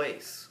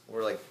 place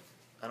where,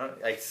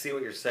 I see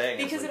what you're saying.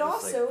 Because it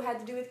also had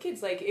to do with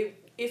kids.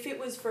 If it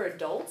was for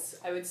adults,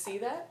 I would see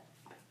that.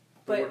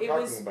 But we're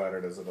talking about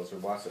it as adults. We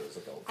watch it as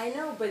adults. I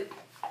know, but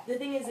the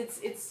thing is,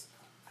 it's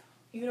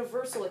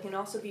universal. It can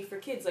also be for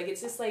kids.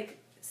 It's just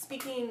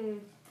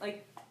speaking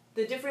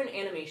the different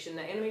animation.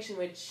 The animation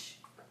which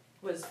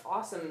was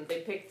awesome.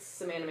 They picked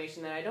some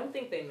animation that I don't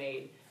think they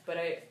made, but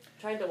I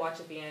tried to watch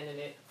at the end and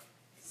it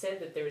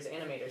said that there was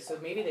animators, so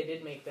maybe they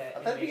did make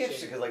that. That'd be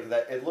interesting because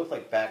that it looked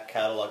like back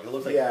catalog. It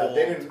looked like old.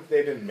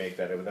 They didn't make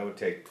that. That would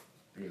take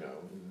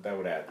that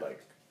would add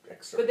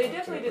extra. But they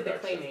definitely did the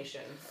claymation.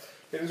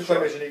 They did the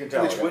claymation. You can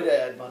tell, which would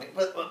add money.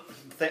 But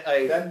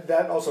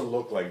that also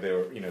looked like they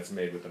were. It's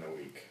made within a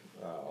week.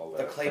 All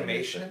the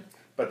claymation.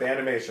 But the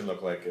animation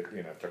looked like it.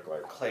 Took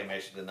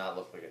claymation did not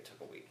look like it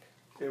took a week.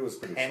 It was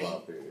pretty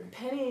sloppy.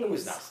 Penny. It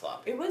was not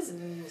sloppy. It was.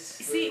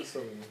 See.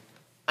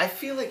 I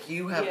feel like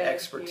you have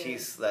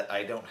expertise that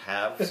I don't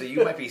have, so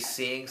you might be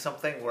seeing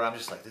something where I'm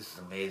just like, this is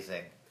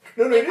amazing.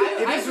 No, it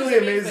is really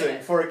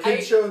amazing. For a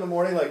kid's show in the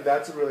morning,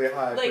 that's a really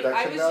high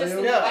production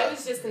value. I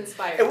was just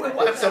inspired.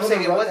 Some of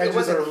the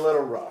edges are a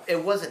little rough.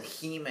 It wasn't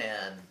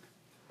He-Man.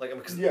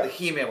 Because the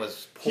He-Man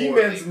was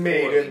He-Man's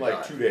made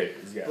in 2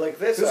 days. Yeah.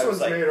 This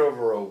one's made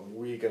over a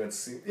week, and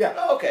it's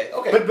Oh, okay.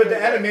 But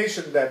the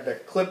animation,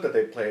 that clip that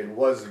they played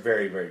was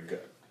very, very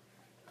good.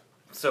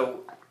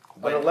 So.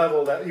 On a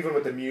level that, even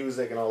with the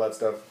music and all that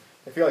stuff,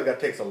 I feel like that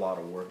takes a lot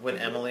of work. When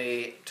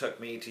Emily took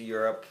me to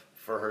Europe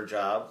for her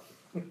job,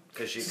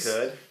 because she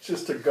could.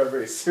 Just took God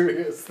very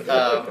serious.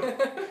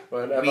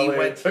 When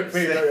Emily took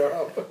me to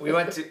Europe.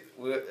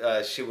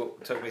 She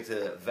took me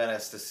to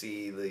Venice to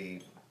see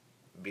the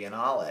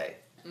Biennale.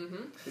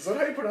 Mm-hmm. Is that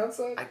how you pronounce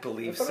that? I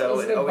believe so.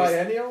 Is it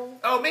biennial?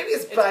 Oh, maybe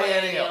it's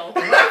biennial.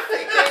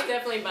 Biennial.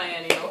 definitely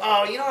biennial.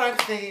 Oh, you know what I'm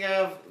thinking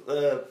of?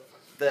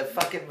 The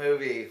fucking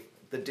movie,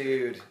 The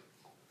Dude.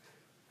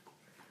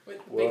 With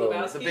Big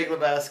Lebowski? The Big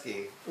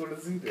Lebowski. What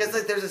does he do? Because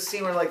like, there's a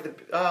scene where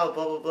like blah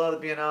blah blah the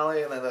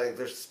Biennale, and then like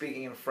they're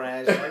speaking in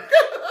French. And, like,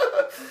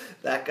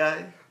 that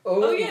guy.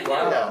 Oh yeah,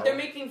 wow. they're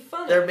making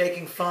fun. They're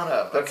making fun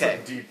of. That's okay.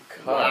 a deep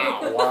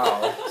cut.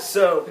 Wow.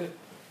 So,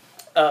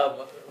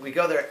 we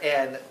go there,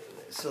 and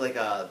so like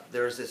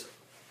there's this,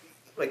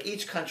 like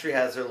each country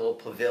has their little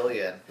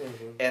pavilion,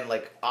 and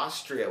like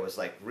Austria was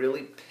like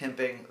really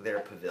pimping their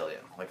pavilion,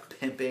 like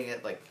pimping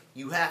it, like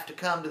you have to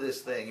come to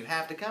this thing, you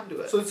have to come to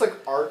it. So it's like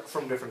art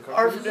from different countries?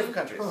 Art from different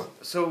countries. Huh.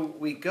 So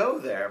we go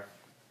there,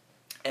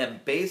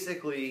 and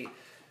basically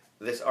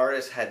this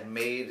artist had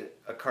made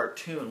a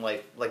cartoon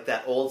like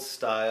that old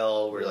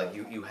style where like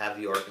you have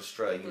the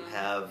orchestra, you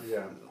have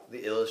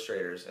the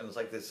illustrators, and it's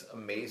like this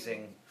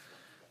amazing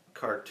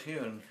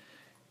cartoon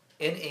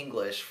in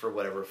English for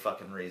whatever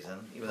fucking reason,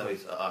 even though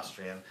he's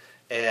Austrian,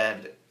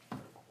 and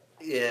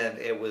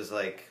it was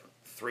like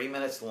 3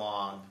 minutes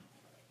long,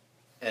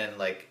 and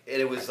like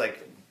it was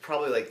like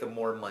probably like the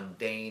more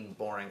mundane,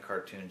 boring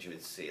cartoons you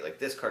would see. Like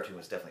this cartoon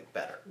was definitely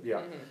better.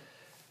 Yeah.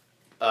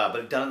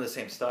 But done in the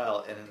same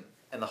style,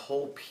 and the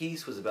whole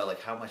piece was about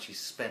like how much he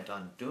spent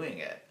on doing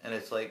it, and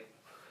it's like,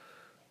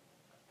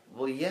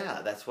 well,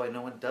 yeah, that's why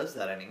no one does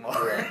that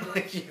anymore.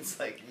 Like it's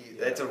like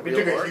it's a real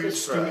took a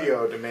orchestra. huge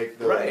studio to make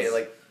those. Right,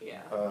 like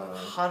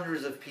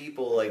hundreds of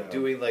people like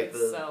doing like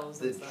the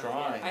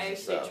drawings. I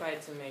actually and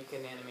tried to make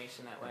an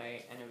animation that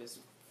way, and it was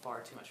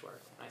far too much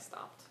work, and I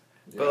stopped.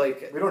 Yeah. But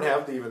like we don't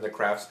have even the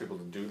craftspeople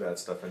to do that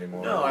stuff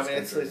anymore. No, I mean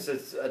it's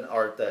an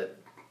art that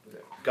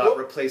got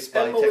replaced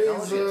by Emily's,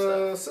 technology and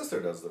stuff.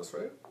 sister does this,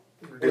 right?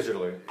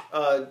 Digitally.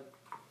 I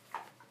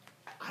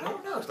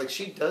don't know. It's like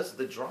she does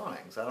the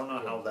drawings. I don't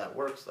know how that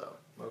works though.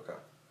 Okay.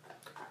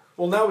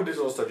 Well, now with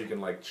digital stuff, you can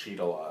like cheat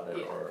a lot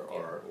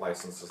or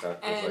license this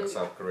out because like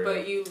South Korea.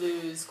 But you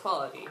lose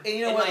quality. And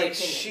you know in what? my Like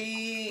opinion.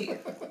 she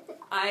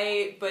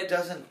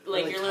doesn't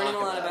like really you're learning a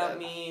lot about it.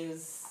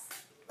 memes.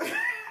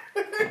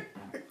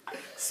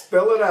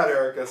 Spill it out,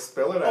 Erica.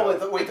 Spill it out.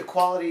 Oh, wait, the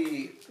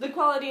quality. The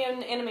quality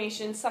in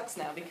animation sucks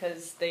now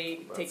because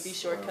they take these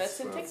shortcuts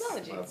in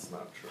technology. That's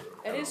not true.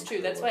 It is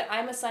true. That's why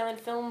I'm a silent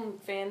film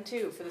fan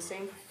too, for the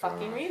same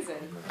fucking reason.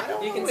 I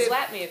don't You can know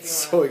slap me if you want.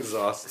 So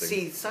exhausting.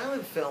 See,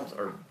 silent films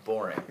are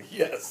boring.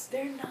 Yes.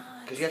 They're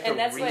not. Because you have and to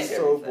that's read why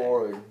So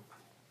boring.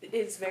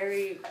 it's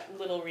very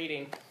little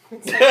reading.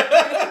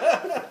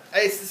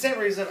 It's the same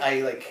reason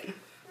I like.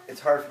 It's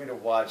hard for me to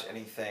watch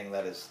anything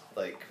that is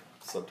like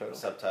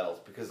subtitles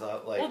because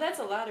Well, that's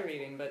a lot of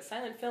reading, but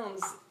silent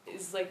films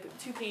is like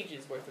 2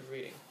 pages worth of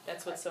reading.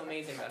 That's what's so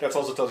amazing about it. That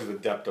also tells you the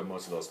depth of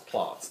most of those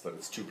plots. That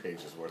it's 2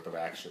 pages worth of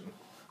action.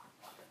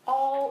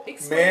 All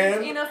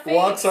explained in a face.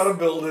 Walks on a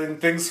building,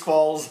 things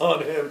falls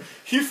on him.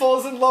 He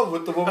falls in love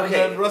with the woman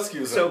that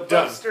rescues him. So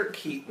Done. Buster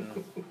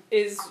Keaton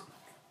is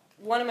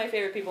one of my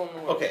favorite people in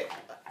the world. Okay,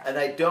 and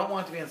I don't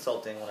want to be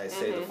insulting when I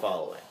say the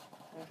following.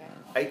 Okay.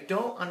 I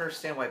don't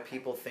understand why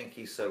people think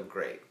he's so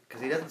great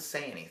because he doesn't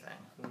say anything,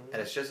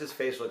 and it's just his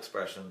facial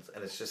expressions,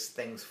 and it's just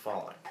things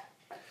falling.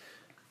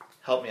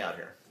 Help me out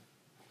here.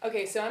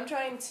 Okay, so I'm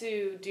trying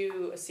to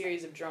do a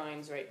series of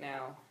drawings right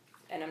now,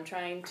 and I'm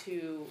trying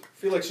to... I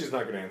feel like she's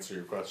not going to answer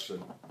your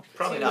question.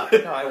 Probably not.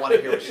 No, I want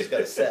to hear what she's got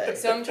to say.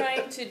 So I'm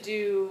trying to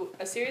do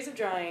a series of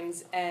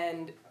drawings,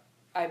 and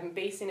I'm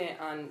basing it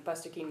on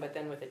Buster Keaton, but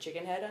then with a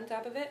chicken head on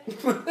top of it.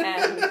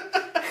 And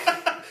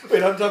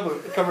wait, on top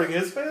of covering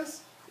his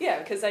face? Yeah,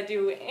 because I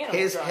do animal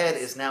His drawings. head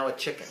is now a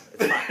chicken.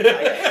 It's fine.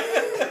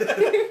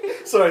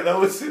 Sorry, that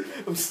was...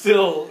 I'm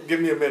still...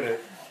 Give me a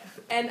minute.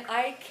 And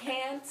I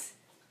can't...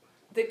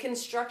 The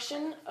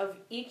construction of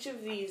each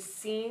of these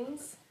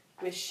scenes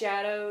with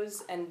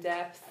shadows and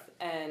depth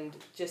and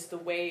just the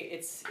way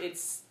it's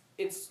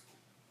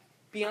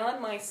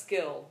beyond my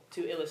skill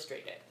to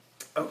illustrate it.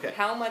 Okay.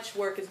 How much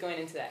work is going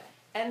into that?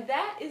 And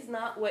that is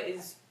not what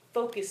is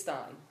focused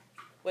on.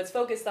 What's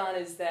focused on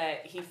is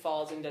that he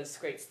falls and does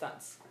great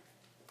stunts.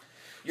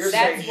 You're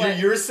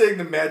saying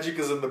the magic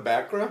is in the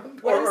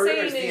background? What I'm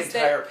saying is the is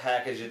entire that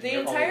package. The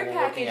entire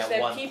package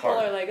that people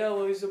are like, oh,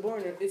 well, he's so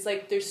boring. It's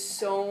like there's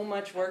so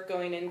much work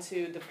going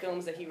into the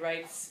films that he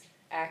writes,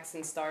 acts,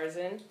 and stars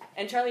in.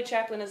 And Charlie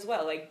Chaplin as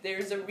well. Like,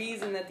 there's a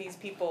reason that these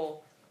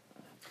people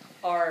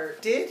are...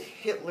 Did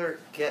Hitler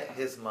get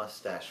his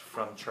mustache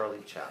from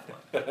Charlie Chaplin?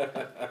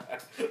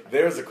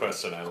 There's a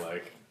question I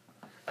like.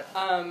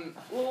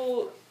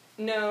 Well,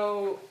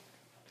 no...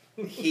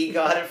 He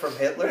got it from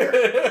Hitler?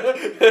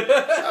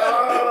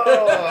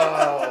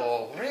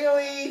 Oh,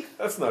 really?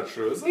 That's not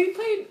true, is it?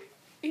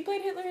 He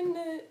played Hitler in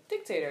The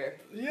Dictator.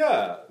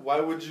 Yeah. Why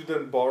would you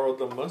then borrow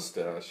the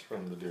mustache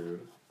from the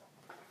dude?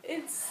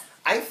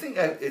 I think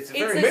it's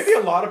very... Maybe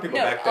a lot of people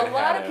back then a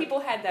lot of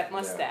people had that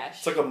mustache. Yeah.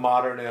 It's like a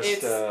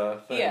modernist thing.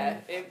 Yeah,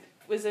 it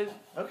was a...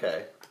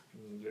 Okay.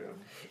 Yeah.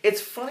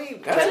 It's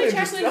funny...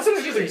 That's an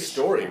interesting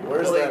story.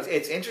 Where's that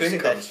it's interesting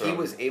thing that he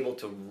was able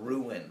to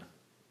ruin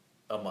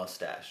a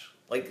mustache.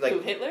 Like Who,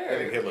 Hitler? I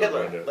think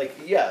Hitler. Hitler. Like,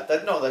 yeah.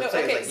 That's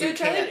Okay, like, so you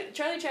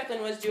Charlie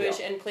Chaplin was Jewish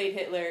and played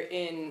Hitler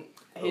in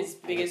his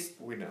biggest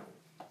we know.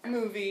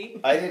 movie.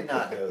 I did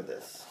not know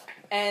this.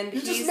 And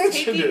You just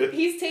mentioned it.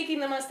 He's taking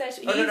the mustache.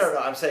 Oh, no.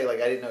 I'm saying,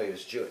 like, I didn't know he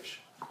was Jewish.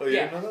 Oh, you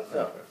Yeah. didn't know that?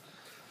 No. Okay.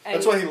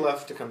 That's why he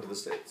left to come to the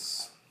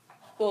States.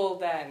 Well,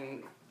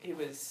 then he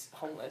was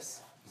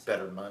homeless.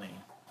 Better money.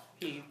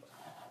 He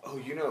Oh,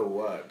 you know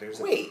what?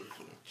 Wait,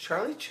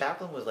 Charlie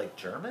Chaplin was, like,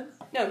 German?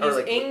 No, Or, he's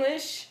like,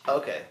 English,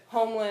 Okay.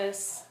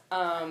 homeless,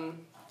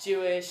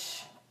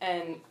 Jewish,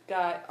 and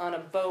got on a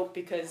boat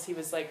because he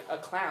was like a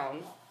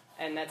clown,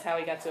 and that's how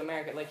he got to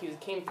America. Like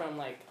came from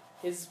like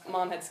his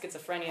mom had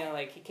schizophrenia.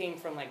 Like he came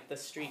from like the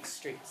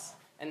streets,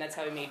 and that's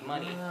how he made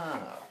money.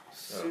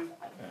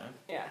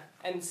 Yeah,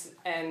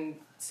 and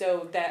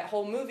so that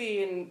whole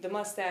movie and the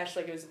mustache,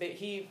 like it was a bit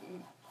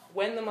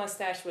when the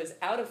mustache was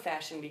out of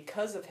fashion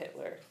because of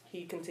Hitler,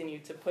 he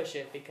continued to push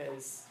it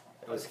because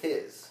it was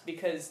his.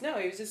 Because no,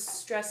 he was just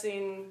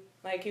stressing,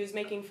 like he was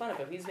making fun of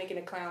him. He was making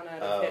a clown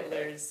out of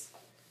Hitler's.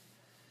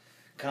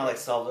 Kind of like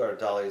Salvador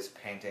Dali's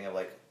painting of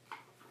like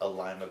a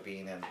lima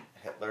bean and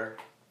Hitler.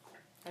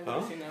 I've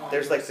never seen that one.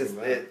 There's like this.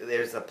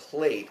 There's a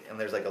plate and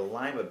there's like a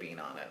lima bean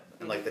on it,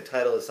 and like the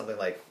title is something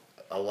like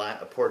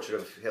a portrait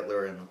of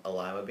Hitler and a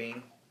lima bean.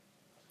 And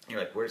you're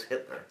like, where's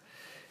Hitler?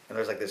 And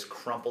there's like this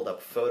crumpled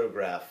up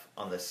photograph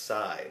on the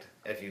side,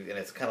 and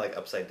it's kind of like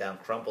upside down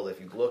crumpled.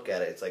 If you look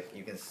at it, it's like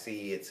you can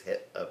see it's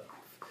a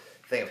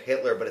thing of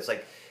Hitler, but it's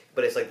like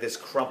this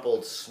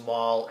crumpled,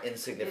 small,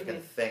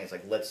 insignificant thing. It's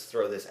like, let's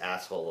throw this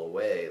asshole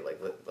away. Like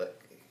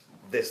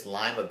this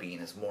lima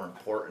bean is more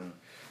important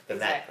than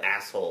that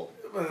asshole.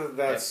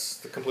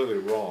 That's completely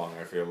wrong,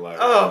 I feel like.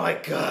 Oh my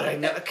god, I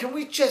know. Can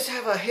we just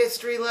have a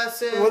history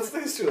lesson? What's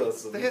the history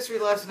lesson? The history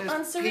lesson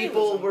is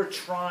people were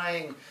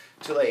trying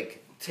to like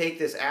take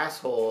this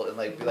asshole and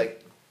like be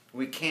like,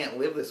 we can't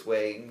live this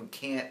way, and we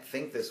can't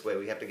think this way,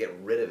 we have to get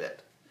rid of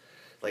it.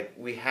 Like,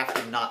 we have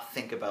to not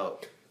think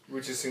about...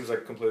 Which just seems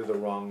like completely the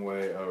wrong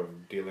way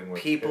of dealing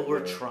with people Hitler.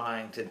 were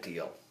trying to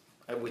deal,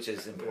 which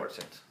is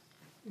important.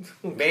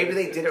 Maybe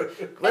they did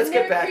it. Let's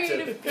get back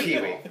to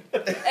Pee-wee.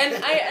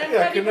 And I'm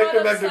glad you brought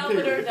up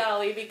Salvador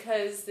Dali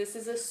because this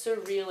is a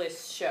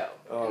surrealist show.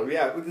 Oh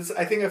yeah,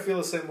 I think I feel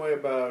the same way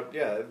about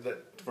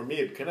that. For me,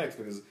 it connects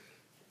because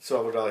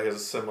Salvador Dali has a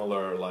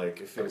similar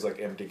it feels like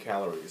empty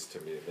calories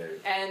to me.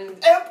 And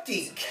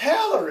empty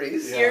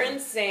calories. Yeah. You're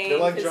insane. They're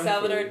like junk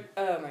Salvador. Food.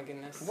 Oh my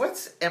goodness.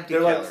 What's empty?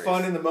 They're calories? like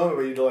fun in the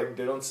moment, but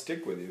they don't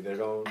stick with you. They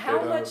don't. How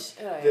much?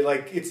 They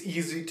it's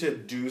easy to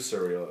do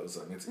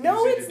surrealism. It's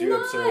no, easy it's to do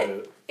not.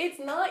 Absurd. It's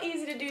not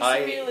easy to do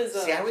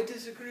surrealism. I would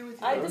disagree with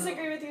you. I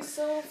disagree with you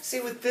so. See,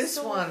 with this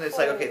one, it's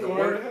like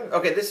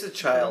okay, this is a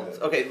child.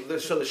 Okay,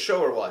 so the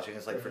show we're watching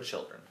is like for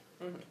children.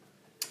 Mm-hmm.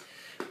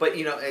 But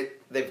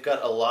they've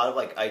got a lot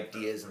of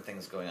ideas and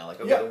things going on. Like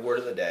the word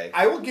of the day.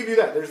 I will give you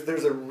that.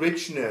 There's a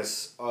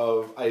richness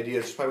of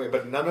ideas,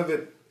 but none of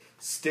it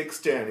sticks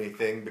to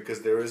anything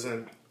because there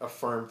isn't a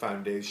firm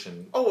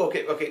foundation. Oh,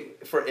 okay.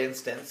 For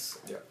instance,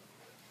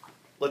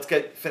 let's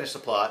finish the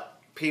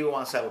plot. Pee-wee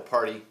wants to have a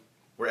party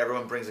where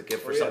everyone brings a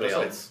gift for somebody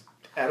else.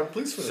 Adam,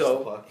 please finish the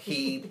plot. So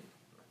he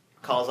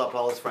calls up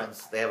all his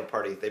friends. They have a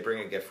party. They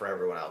bring a gift for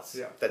everyone else.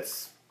 Yeah.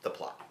 That's the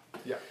plot.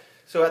 Yeah.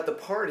 So at the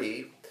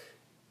party,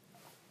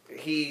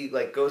 he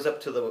goes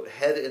up to the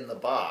head in the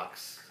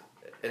box,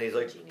 and he's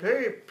like,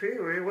 "Hey,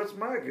 Pee-wee, what's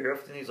my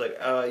gift?" And he's like,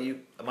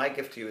 my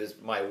gift to you is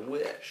my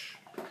wish."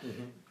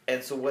 Mm-hmm.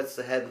 And so what's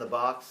the head in the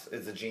box?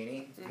 Is the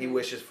genie. Mm-hmm. He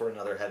wishes for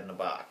another head in the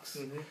box.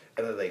 Mm-hmm.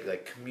 And then they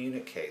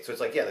communicate. So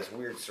it's this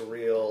weird,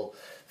 surreal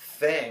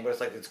thing,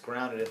 but it's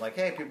grounded in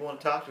hey, people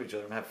want to talk to each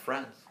other and have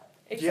friends.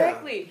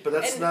 Exactly. Yeah, but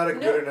that's not a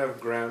good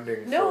enough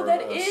grounding for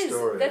a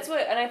story. That's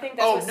what, and I think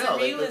that's what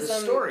surrealism... the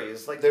story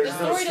is there's the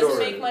story doesn't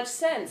make much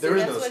sense. There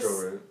is no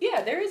story.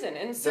 Yeah, there isn't.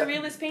 And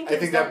surrealist paintings I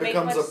think that don't make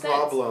much becomes sense. a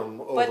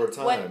problem over time.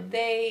 But what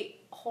they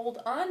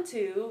hold on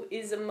to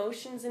is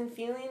emotions and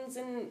feelings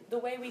and the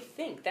way we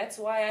think. That's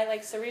why I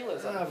like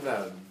surrealism.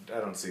 I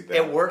don't see that.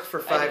 It worked for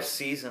 5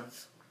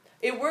 seasons.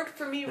 It worked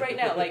for me right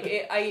now.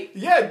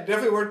 Yeah, it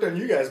definitely worked on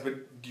you guys,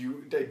 but do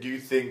you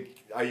think...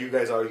 Are you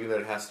guys arguing that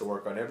it has to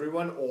work on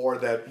everyone, or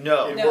that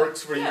it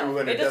works for you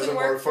and it doesn't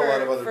work for a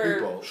lot of other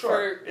people?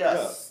 Sure.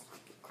 Yes.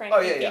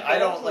 Yeah. I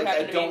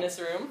don't in this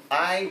room.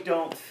 I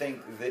don't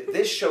think that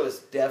this show is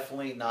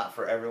definitely not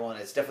for everyone.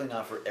 It's definitely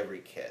not for every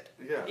kid.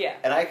 Yeah.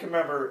 And I can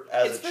remember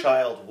as a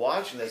child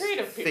watching this,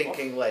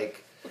 thinking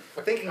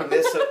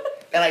this,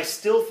 and I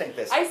still think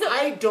this.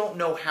 I don't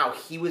know how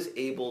he was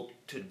able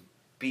to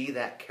be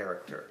that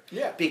character.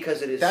 Yeah.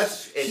 Because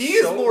he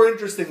is more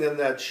interesting than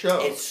that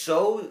show. It's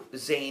so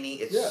zany,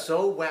 it's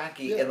so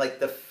wacky, and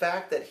the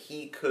fact that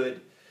he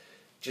could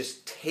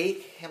just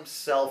take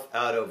himself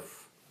out of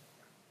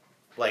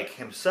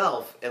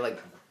himself and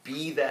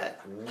be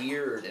that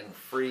weird and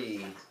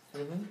free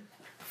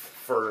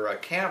for a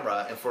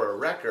camera and for a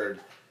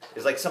record,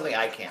 It's like something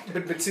I can't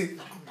do. But see,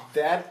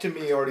 that to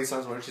me already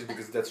sounds more interesting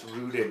because that's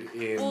rooted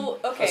in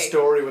okay. a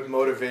story with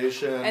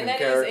motivation and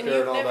character and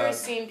you've all never that.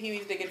 seen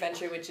Pee-wee's Big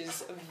Adventure, which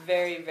is a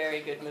very,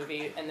 very good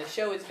movie, and the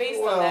show is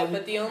based on that,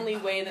 but the only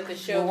way that the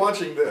show... We're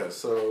watching this,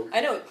 so...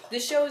 I know, the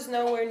show is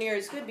nowhere near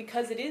as good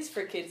because it is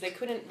for kids.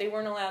 They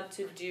weren't allowed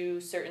to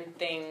do certain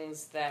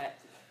things that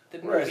the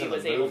movie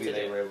was able to do.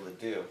 They were able to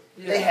do.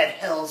 Yeah. They had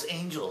Hell's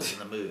Angels in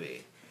the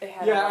movie.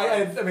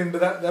 I mean,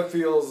 but that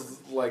feels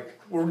like...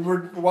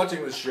 We're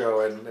watching this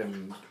show,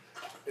 and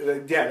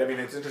yeah, I mean,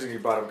 it's interesting you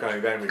brought up Comedy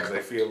Bang because I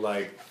feel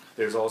like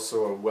there's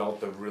also a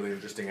wealth of really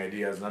interesting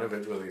ideas. None of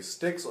it really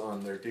sticks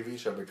on their TV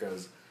show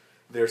because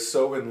they're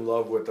so in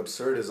love with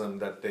absurdism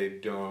that they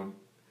don't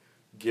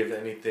give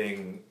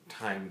anything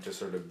time to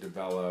sort of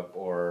develop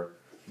or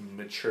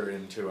mature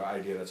into an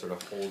idea that sort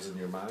of holds in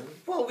your mind.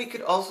 Well, we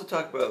could also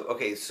talk about,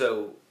 okay,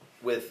 so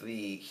with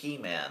the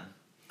He-Man...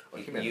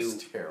 He-Man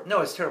is terrible.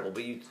 No, it's terrible,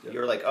 but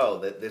you're like, oh,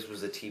 that this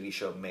was a TV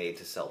show made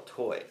to sell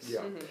toys.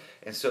 Yeah. Mm-hmm.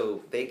 And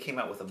so they came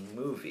out with a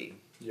movie.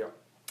 Yeah.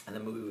 And the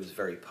movie was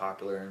very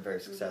popular and very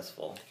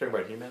successful. Talking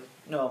about He-Man?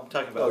 No, I'm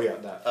talking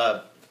about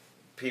that.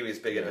 Pee-wee's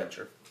Big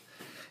Adventure.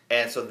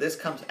 And so this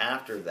comes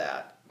after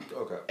that.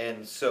 Okay.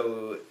 And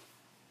so,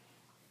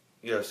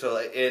 so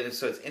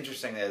it's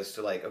interesting as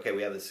to like, okay,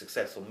 we have this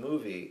successful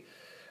movie.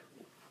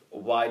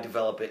 Why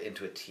develop it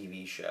into a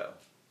TV show?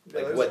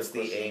 Like, what's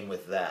the aim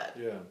with that?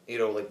 Yeah.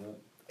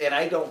 And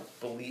I don't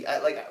believe,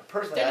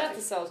 personally... They're not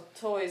to sell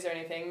toys or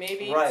anything.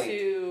 Maybe right.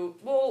 to...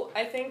 Well,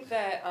 I think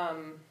that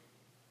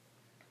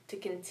to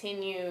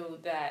continue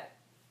that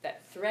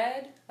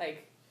thread,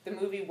 like, the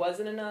movie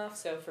wasn't enough,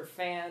 so for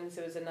fans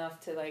it was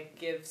enough to, like,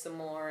 give some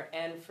more,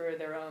 and for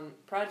their own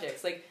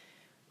projects. Like,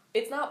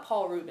 it's not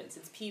Paul Rubens,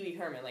 it's Pee Wee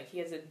Herman. Like, he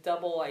has a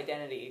double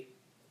identity.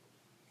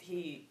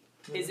 He...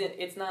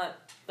 It's not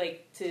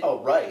like to. Oh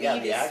right, yeah.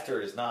 The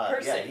actor is not.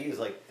 Person. Yeah, he's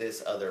like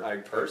this other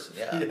person.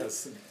 Yeah.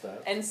 Yes.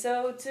 That. And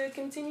so to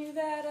continue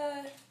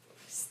that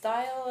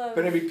style of.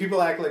 But I mean,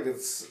 people act like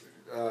it's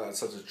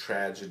such a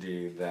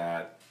tragedy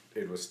that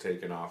it was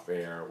taken off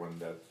air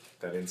when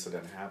that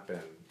incident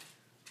happened,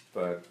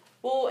 but.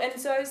 Well, and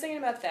so I was thinking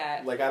about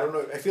that. Like, I don't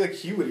know. I feel like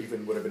he would have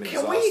been exhausted.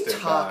 Can we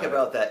talk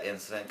about that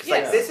incident? Because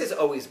like this has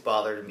always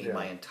bothered me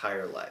my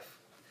entire life.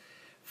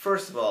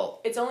 First of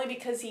all... It's only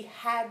because he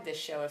had this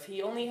show. If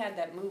he only had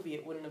that movie,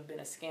 it wouldn't have been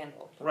a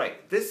scandal.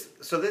 Right. Because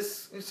he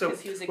was a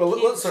kid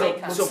let's slow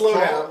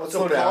down. Let's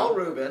slow down. Paul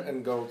Rubin...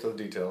 And go to the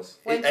details.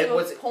 Is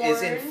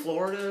in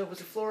Florida?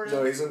 Was it Florida?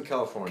 No, he's in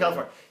California.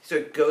 California. So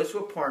he goes to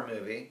a porn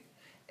movie,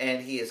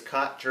 and he is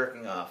caught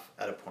jerking off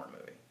at a porn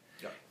movie.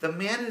 Yeah. The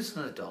man is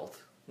an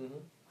adult. Mm-hmm.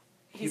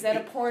 He's at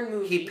a porn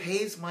movie. He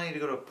pays money to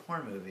go to a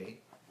porn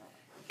movie.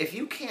 If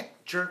you can't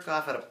jerk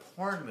off at a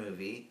porn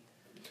movie...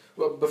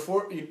 Well,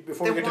 before we get to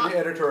the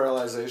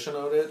editorialization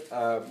of it,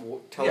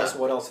 tell us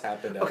what else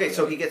happened. Okay,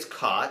 so he gets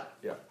caught.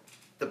 Yeah.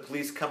 The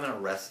police come and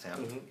arrest him.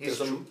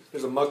 Mm-hmm.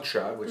 There's a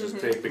mugshot, which is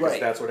big because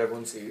that's what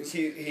everyone sees.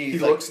 He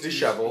looks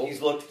disheveled.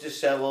 He's looked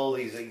disheveled.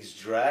 He's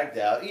dragged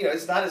out.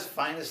 It's not his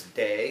finest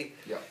day.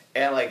 Yeah.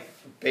 And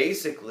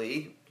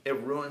basically, it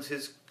ruins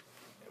his.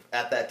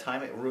 At that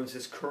time, it ruins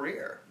his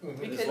career,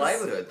 his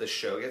livelihood. The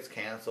show gets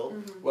canceled.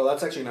 Mm-hmm. Well,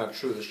 that's actually not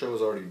true. The show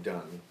was already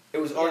done. It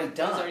was already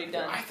done.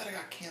 I thought it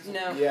got canceled.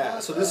 No. Yeah.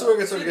 So this is where it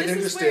gets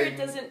interesting. This is where it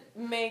doesn't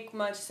make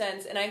much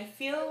sense, and I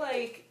feel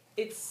like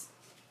it's.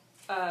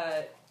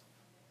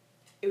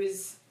 It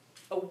was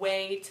a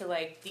way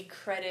to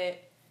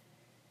decredit.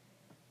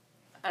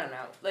 I don't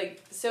know.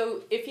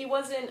 So if he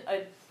wasn't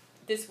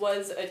this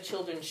was a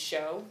children's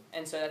show,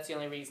 and so that's the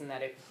only reason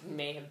that it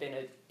may have been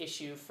an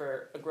issue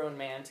for a grown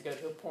man to go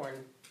to a porn.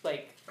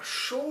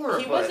 Sure,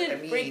 he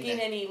wasn't breaking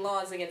any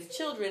laws against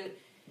children.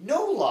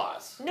 No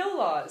laws. No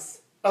laws.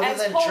 Other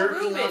than Paul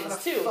jerking Rubens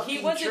off too. He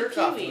wasn't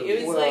Pee-wee.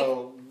 It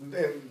was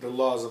and the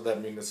laws of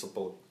that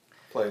municipal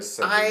place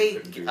said I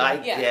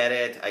get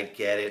it.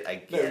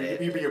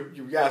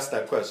 You asked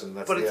that question.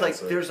 That's but it's the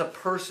answer. there's a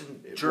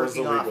person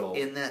jerking off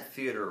in that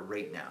theater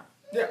right now.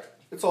 Yeah.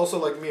 It's also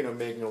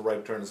making a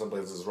right turn in some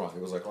places is wrong.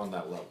 It was on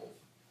that level.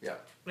 Yeah.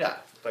 Yeah.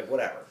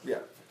 Whatever. Yeah.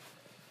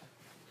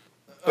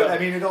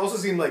 But it also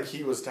seemed like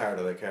he was tired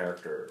of the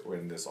character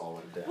when this all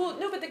went down. Well,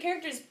 no, but the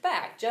character's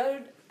back.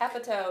 Judd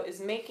Apatow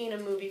is making a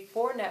movie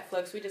for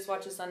Netflix. We just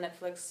watched this on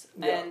Netflix,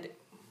 and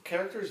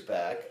character's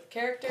back.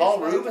 Paul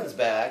Rubin's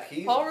back.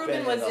 Paul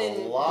Rubin was in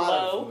a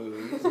lot of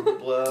movies.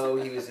 Blow.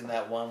 He was in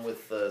that one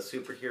with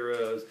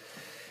superheroes.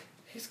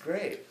 He's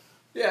great.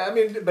 Yeah,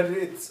 but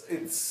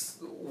it's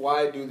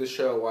why do the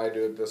show? Why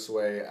do it this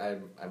way?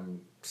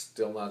 I'm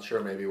still not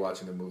sure. Maybe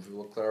watching the movie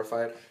will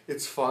clarify it.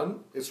 It's fun.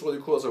 It's really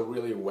cool. It's a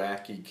really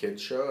wacky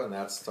kid show, and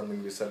that's something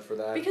to be said for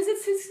that. Because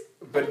it's his.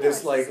 But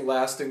this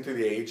lasting through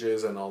the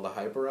ages and all the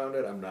hype around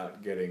it, I'm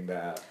not getting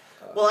that.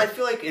 Well, I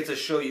feel like it's a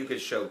show you could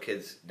show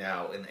kids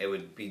now, and it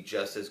would be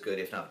just as good,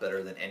 if not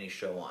better, than any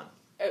show on.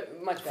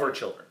 Much better. For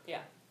children. Yeah.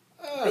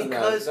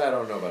 Because I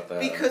don't know about that.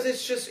 Because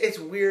it's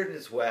weird and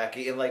it's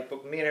wacky, and like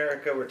me and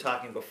Erica were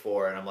talking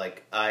before, and I'm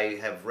like, I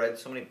have read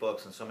so many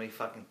books and so many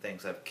fucking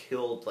things. I've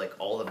killed like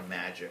all the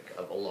magic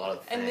of a lot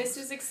of things. And this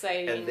is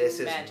exciting. And this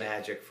is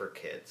magic for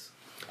kids.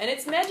 And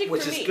it's magic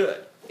which for me. Which is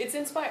good. It's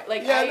inspired.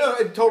 Like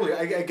totally.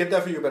 I get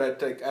that for you,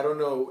 but I don't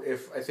know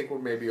if I think we're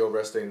maybe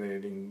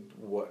underestimating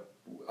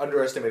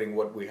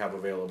what we have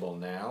available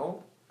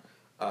now.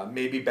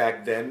 Maybe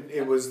back then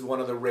it was one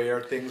of the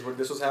rare things where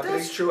this was happening.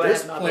 That's true.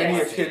 There's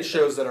plenty of kids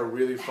shows that are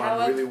really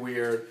fun, really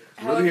weird,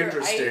 really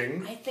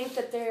interesting. I think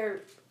that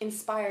they're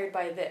inspired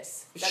by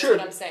this. That's sure.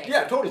 what I'm saying.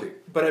 Yeah, totally.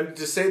 But I'm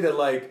to say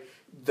that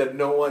that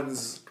no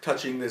one's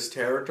touching this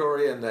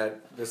territory and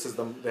that this is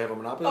they have a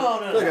monopoly. Oh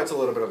no, I feel like that's a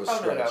little bit of a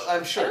stretch. No.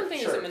 I'm sure. I don't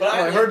think it's a But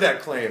monopoly. I heard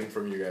that claim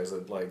from you guys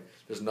that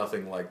there's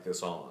nothing like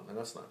this on, and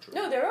that's not true.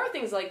 No, there are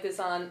things like this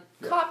on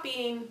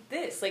copying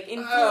this, like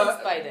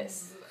influenced by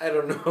this. I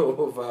don't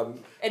know if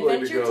I'm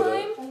Adventure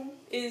willing to go Time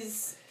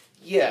is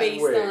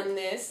based on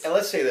this. And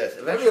let's say this: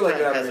 Adventure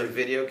Time has a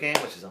video game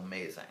which is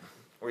amazing,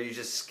 where you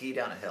just ski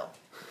down a hill.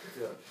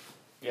 Yeah.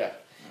 Yeah.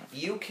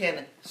 You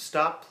can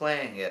stop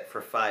playing it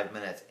for 5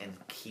 minutes and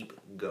keep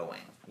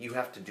going. You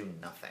have to do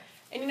nothing.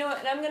 And you know what?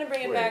 And I'm going to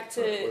bring it back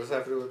to... What does that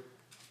have to do with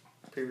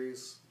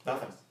Pee-wee's?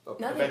 Nothing.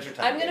 Okay. Nothing. Adventure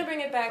Time I'm going to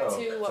bring it back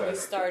to what we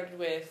started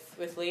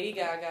with Lady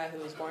Gaga, who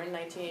was born in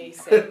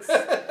 1986.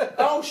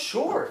 Oh,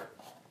 sure.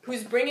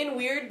 Who's bringing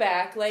weird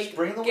back. Like,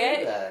 bring the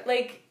weird back.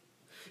 Like...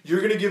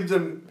 You're going to give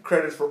them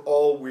credit for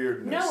all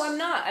weirdness. No, I'm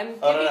not. I'm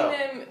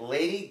giving them...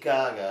 Lady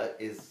Gaga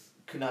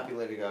could not be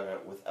Lady Gaga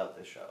without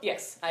this show.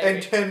 Yes, I agree.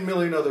 And 10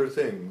 million other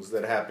things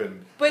that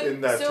happened in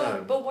that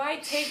time. But why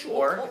take...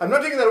 Sure. I'm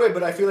not taking that away,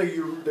 but I feel like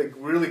you're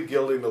really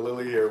gilding the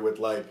lily here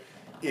with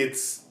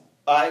it's...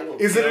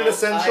 Is it an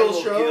essential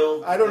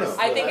show? I don't know.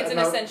 I think it's an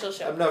essential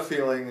show. I'm not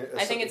feeling...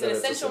 I think it's an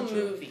essential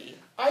movie.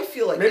 I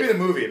feel like... Maybe the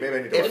movie. Maybe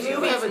I need to watch If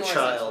you have a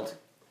child,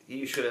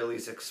 you should at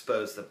least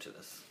expose them to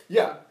this.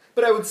 Yeah.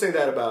 But I would say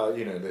that about,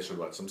 they should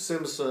watch some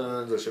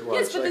Simpsons, they should watch...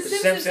 Yes, but The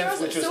Simpsons,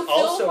 which was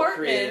also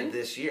created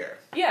this year.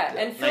 Yeah,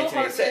 and Phil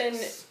Hartman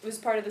was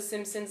part of The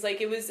Simpsons.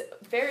 Like, it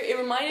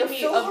reminded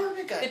me of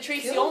the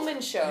Tracy Ullman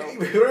show.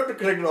 We don't have to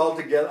connect it all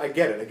together. I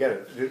get it.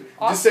 Austin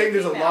Just saying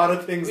there's a came lot out,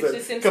 of things which that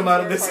The Simpsons come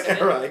out of were this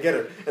part of era. I get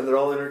it. And they're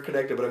all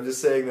interconnected, but I'm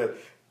just saying that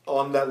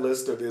on that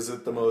list of is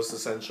it the most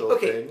essential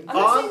thing? I'm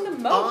not saying the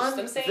most.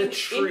 I'm saying the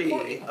tree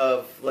important.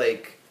 of,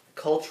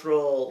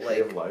 cultural, tree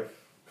of life.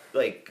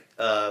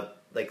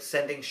 Like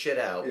sending shit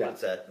out. Yeah.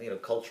 What's that?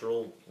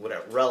 Cultural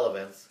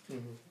relevance.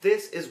 Mm-hmm.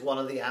 This is one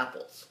of the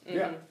apples. Mm-hmm.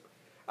 Yeah,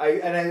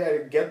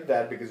 I get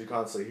that because you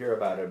constantly hear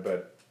about it,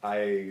 but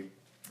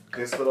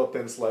this little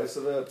thin slice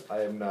of it,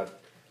 I am not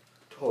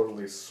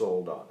totally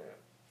sold on it.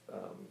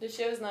 The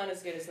show's not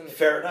as good as the movie.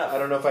 Fair enough. I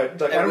don't know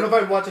if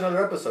I'd watch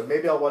another episode.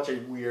 Maybe I'll watch a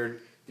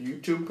weird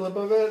YouTube clip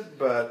of it,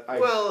 but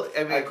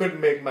I couldn't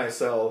make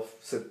myself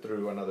sit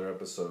through another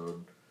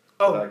episode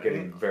without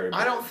getting very bored.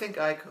 I don't think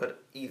I could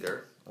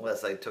either.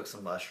 Unless I took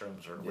some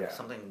mushrooms or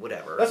something,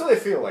 whatever. That's what I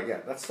feel like. Yeah,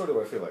 that's sort of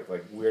what I feel like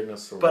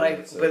weirdness. But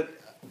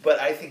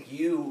I think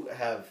you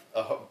have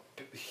a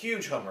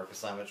huge homework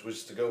assignment, which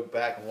is to go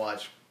back and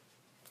watch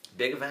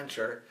Big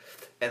Adventure,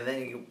 and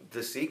then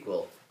the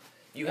sequel.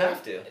 You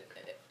have to.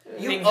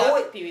 You owe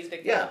it. Pee-wee's Big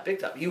Time. Yeah, Big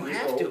Time. You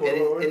have to,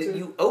 and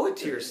you owe it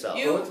to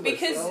yourself.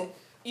 Because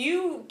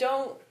you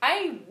don't.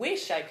 I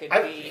wish I could be.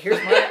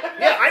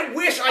 I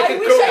wish I could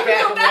go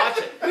back and watch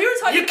it. We were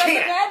talking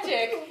about the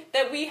magic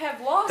that we have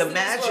lost. The in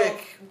magic. This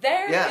world.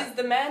 There is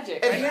the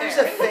magic. And here's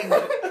the thing.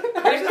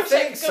 Here's the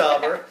thing,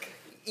 Saber.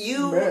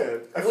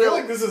 I feel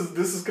like this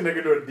is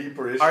connected to a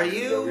deeper issue. Are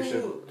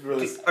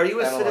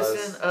you a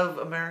citizen of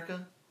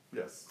America?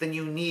 Yes. Then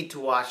you need to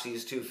watch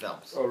these two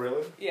films. Oh,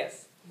 really?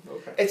 Yes.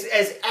 Okay. It's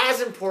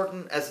as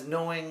important as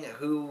knowing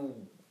who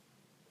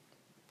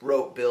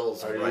wrote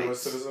bills and rights. Are you a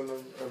citizen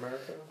of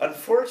America?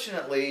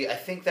 Unfortunately, I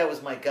think that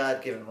was my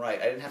God-given right.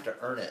 I didn't have to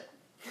earn it.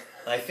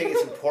 And I think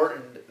it's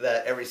important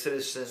that every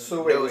citizen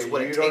knows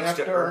what it takes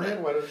to earn it.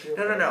 Why don't you?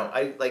 No.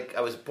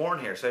 I was born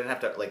here, so I didn't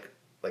have to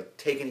like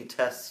take any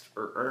tests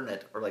or earn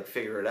it or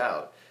figure it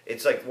out.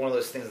 It's like one of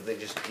those things that they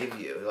just give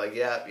you. Like,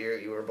 yeah,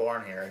 you were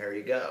born here. Here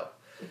you go.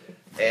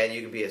 And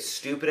you can be as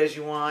stupid as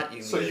you want.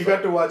 You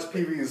got to watch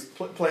Pee-wee's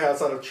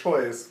Playhouse out of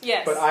choice.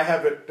 Yes. But I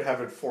have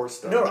it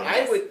forced on. No,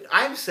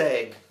 I'm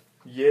saying.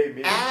 Yay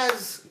me.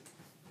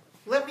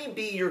 Let me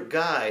be your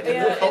guide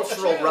in the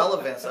cultural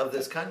relevance of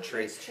this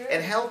country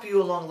and help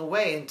you along the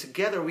way, and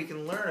together we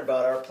can learn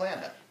about our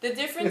planet. The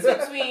difference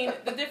between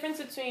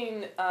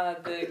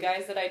the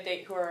guys that I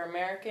date who are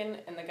American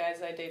and the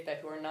guys I date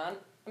who are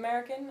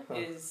non-American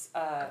is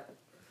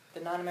the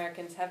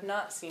non-Americans have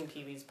not seen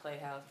Pee-wee's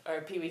Playhouse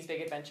or Pee-wee's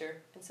Big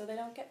Adventure, and so they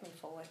don't get me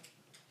fully.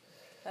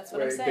 That's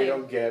what I'm saying. They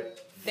don't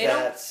get.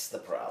 That's the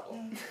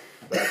problem.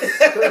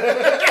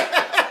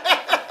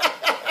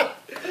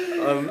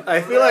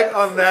 I feel like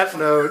on that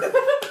note,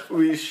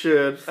 we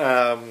should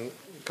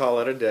call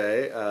it a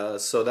day.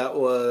 So that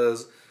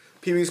was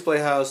Pee-wee's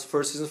Playhouse,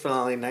 first season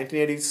finale,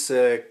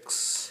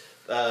 1986.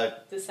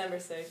 December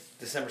 6th.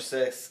 December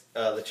 6th,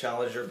 the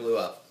Challenger blew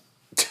up.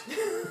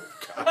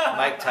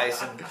 Mike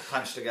Tyson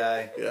punched a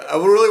guy. Yeah, I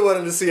really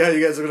wanted to see how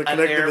you guys are going to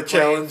connect with the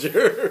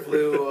Challenger.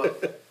 Flew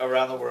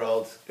around the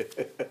world.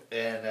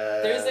 And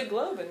there's a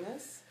globe in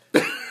this.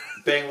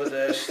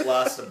 Bangladesh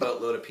lost a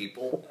boatload of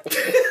people.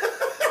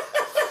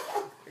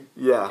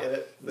 Yeah. Get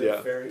it?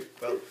 Yeah. Very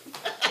well.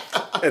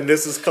 And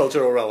this is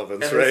cultural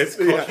relevance, And right? this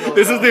is cultural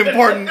This is the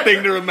important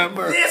thing to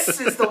remember. This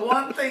is the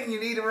one thing you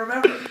need to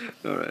remember.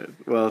 All right.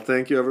 Well,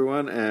 thank you,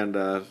 everyone,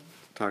 and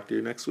talk to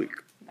you next week.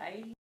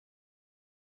 Bye.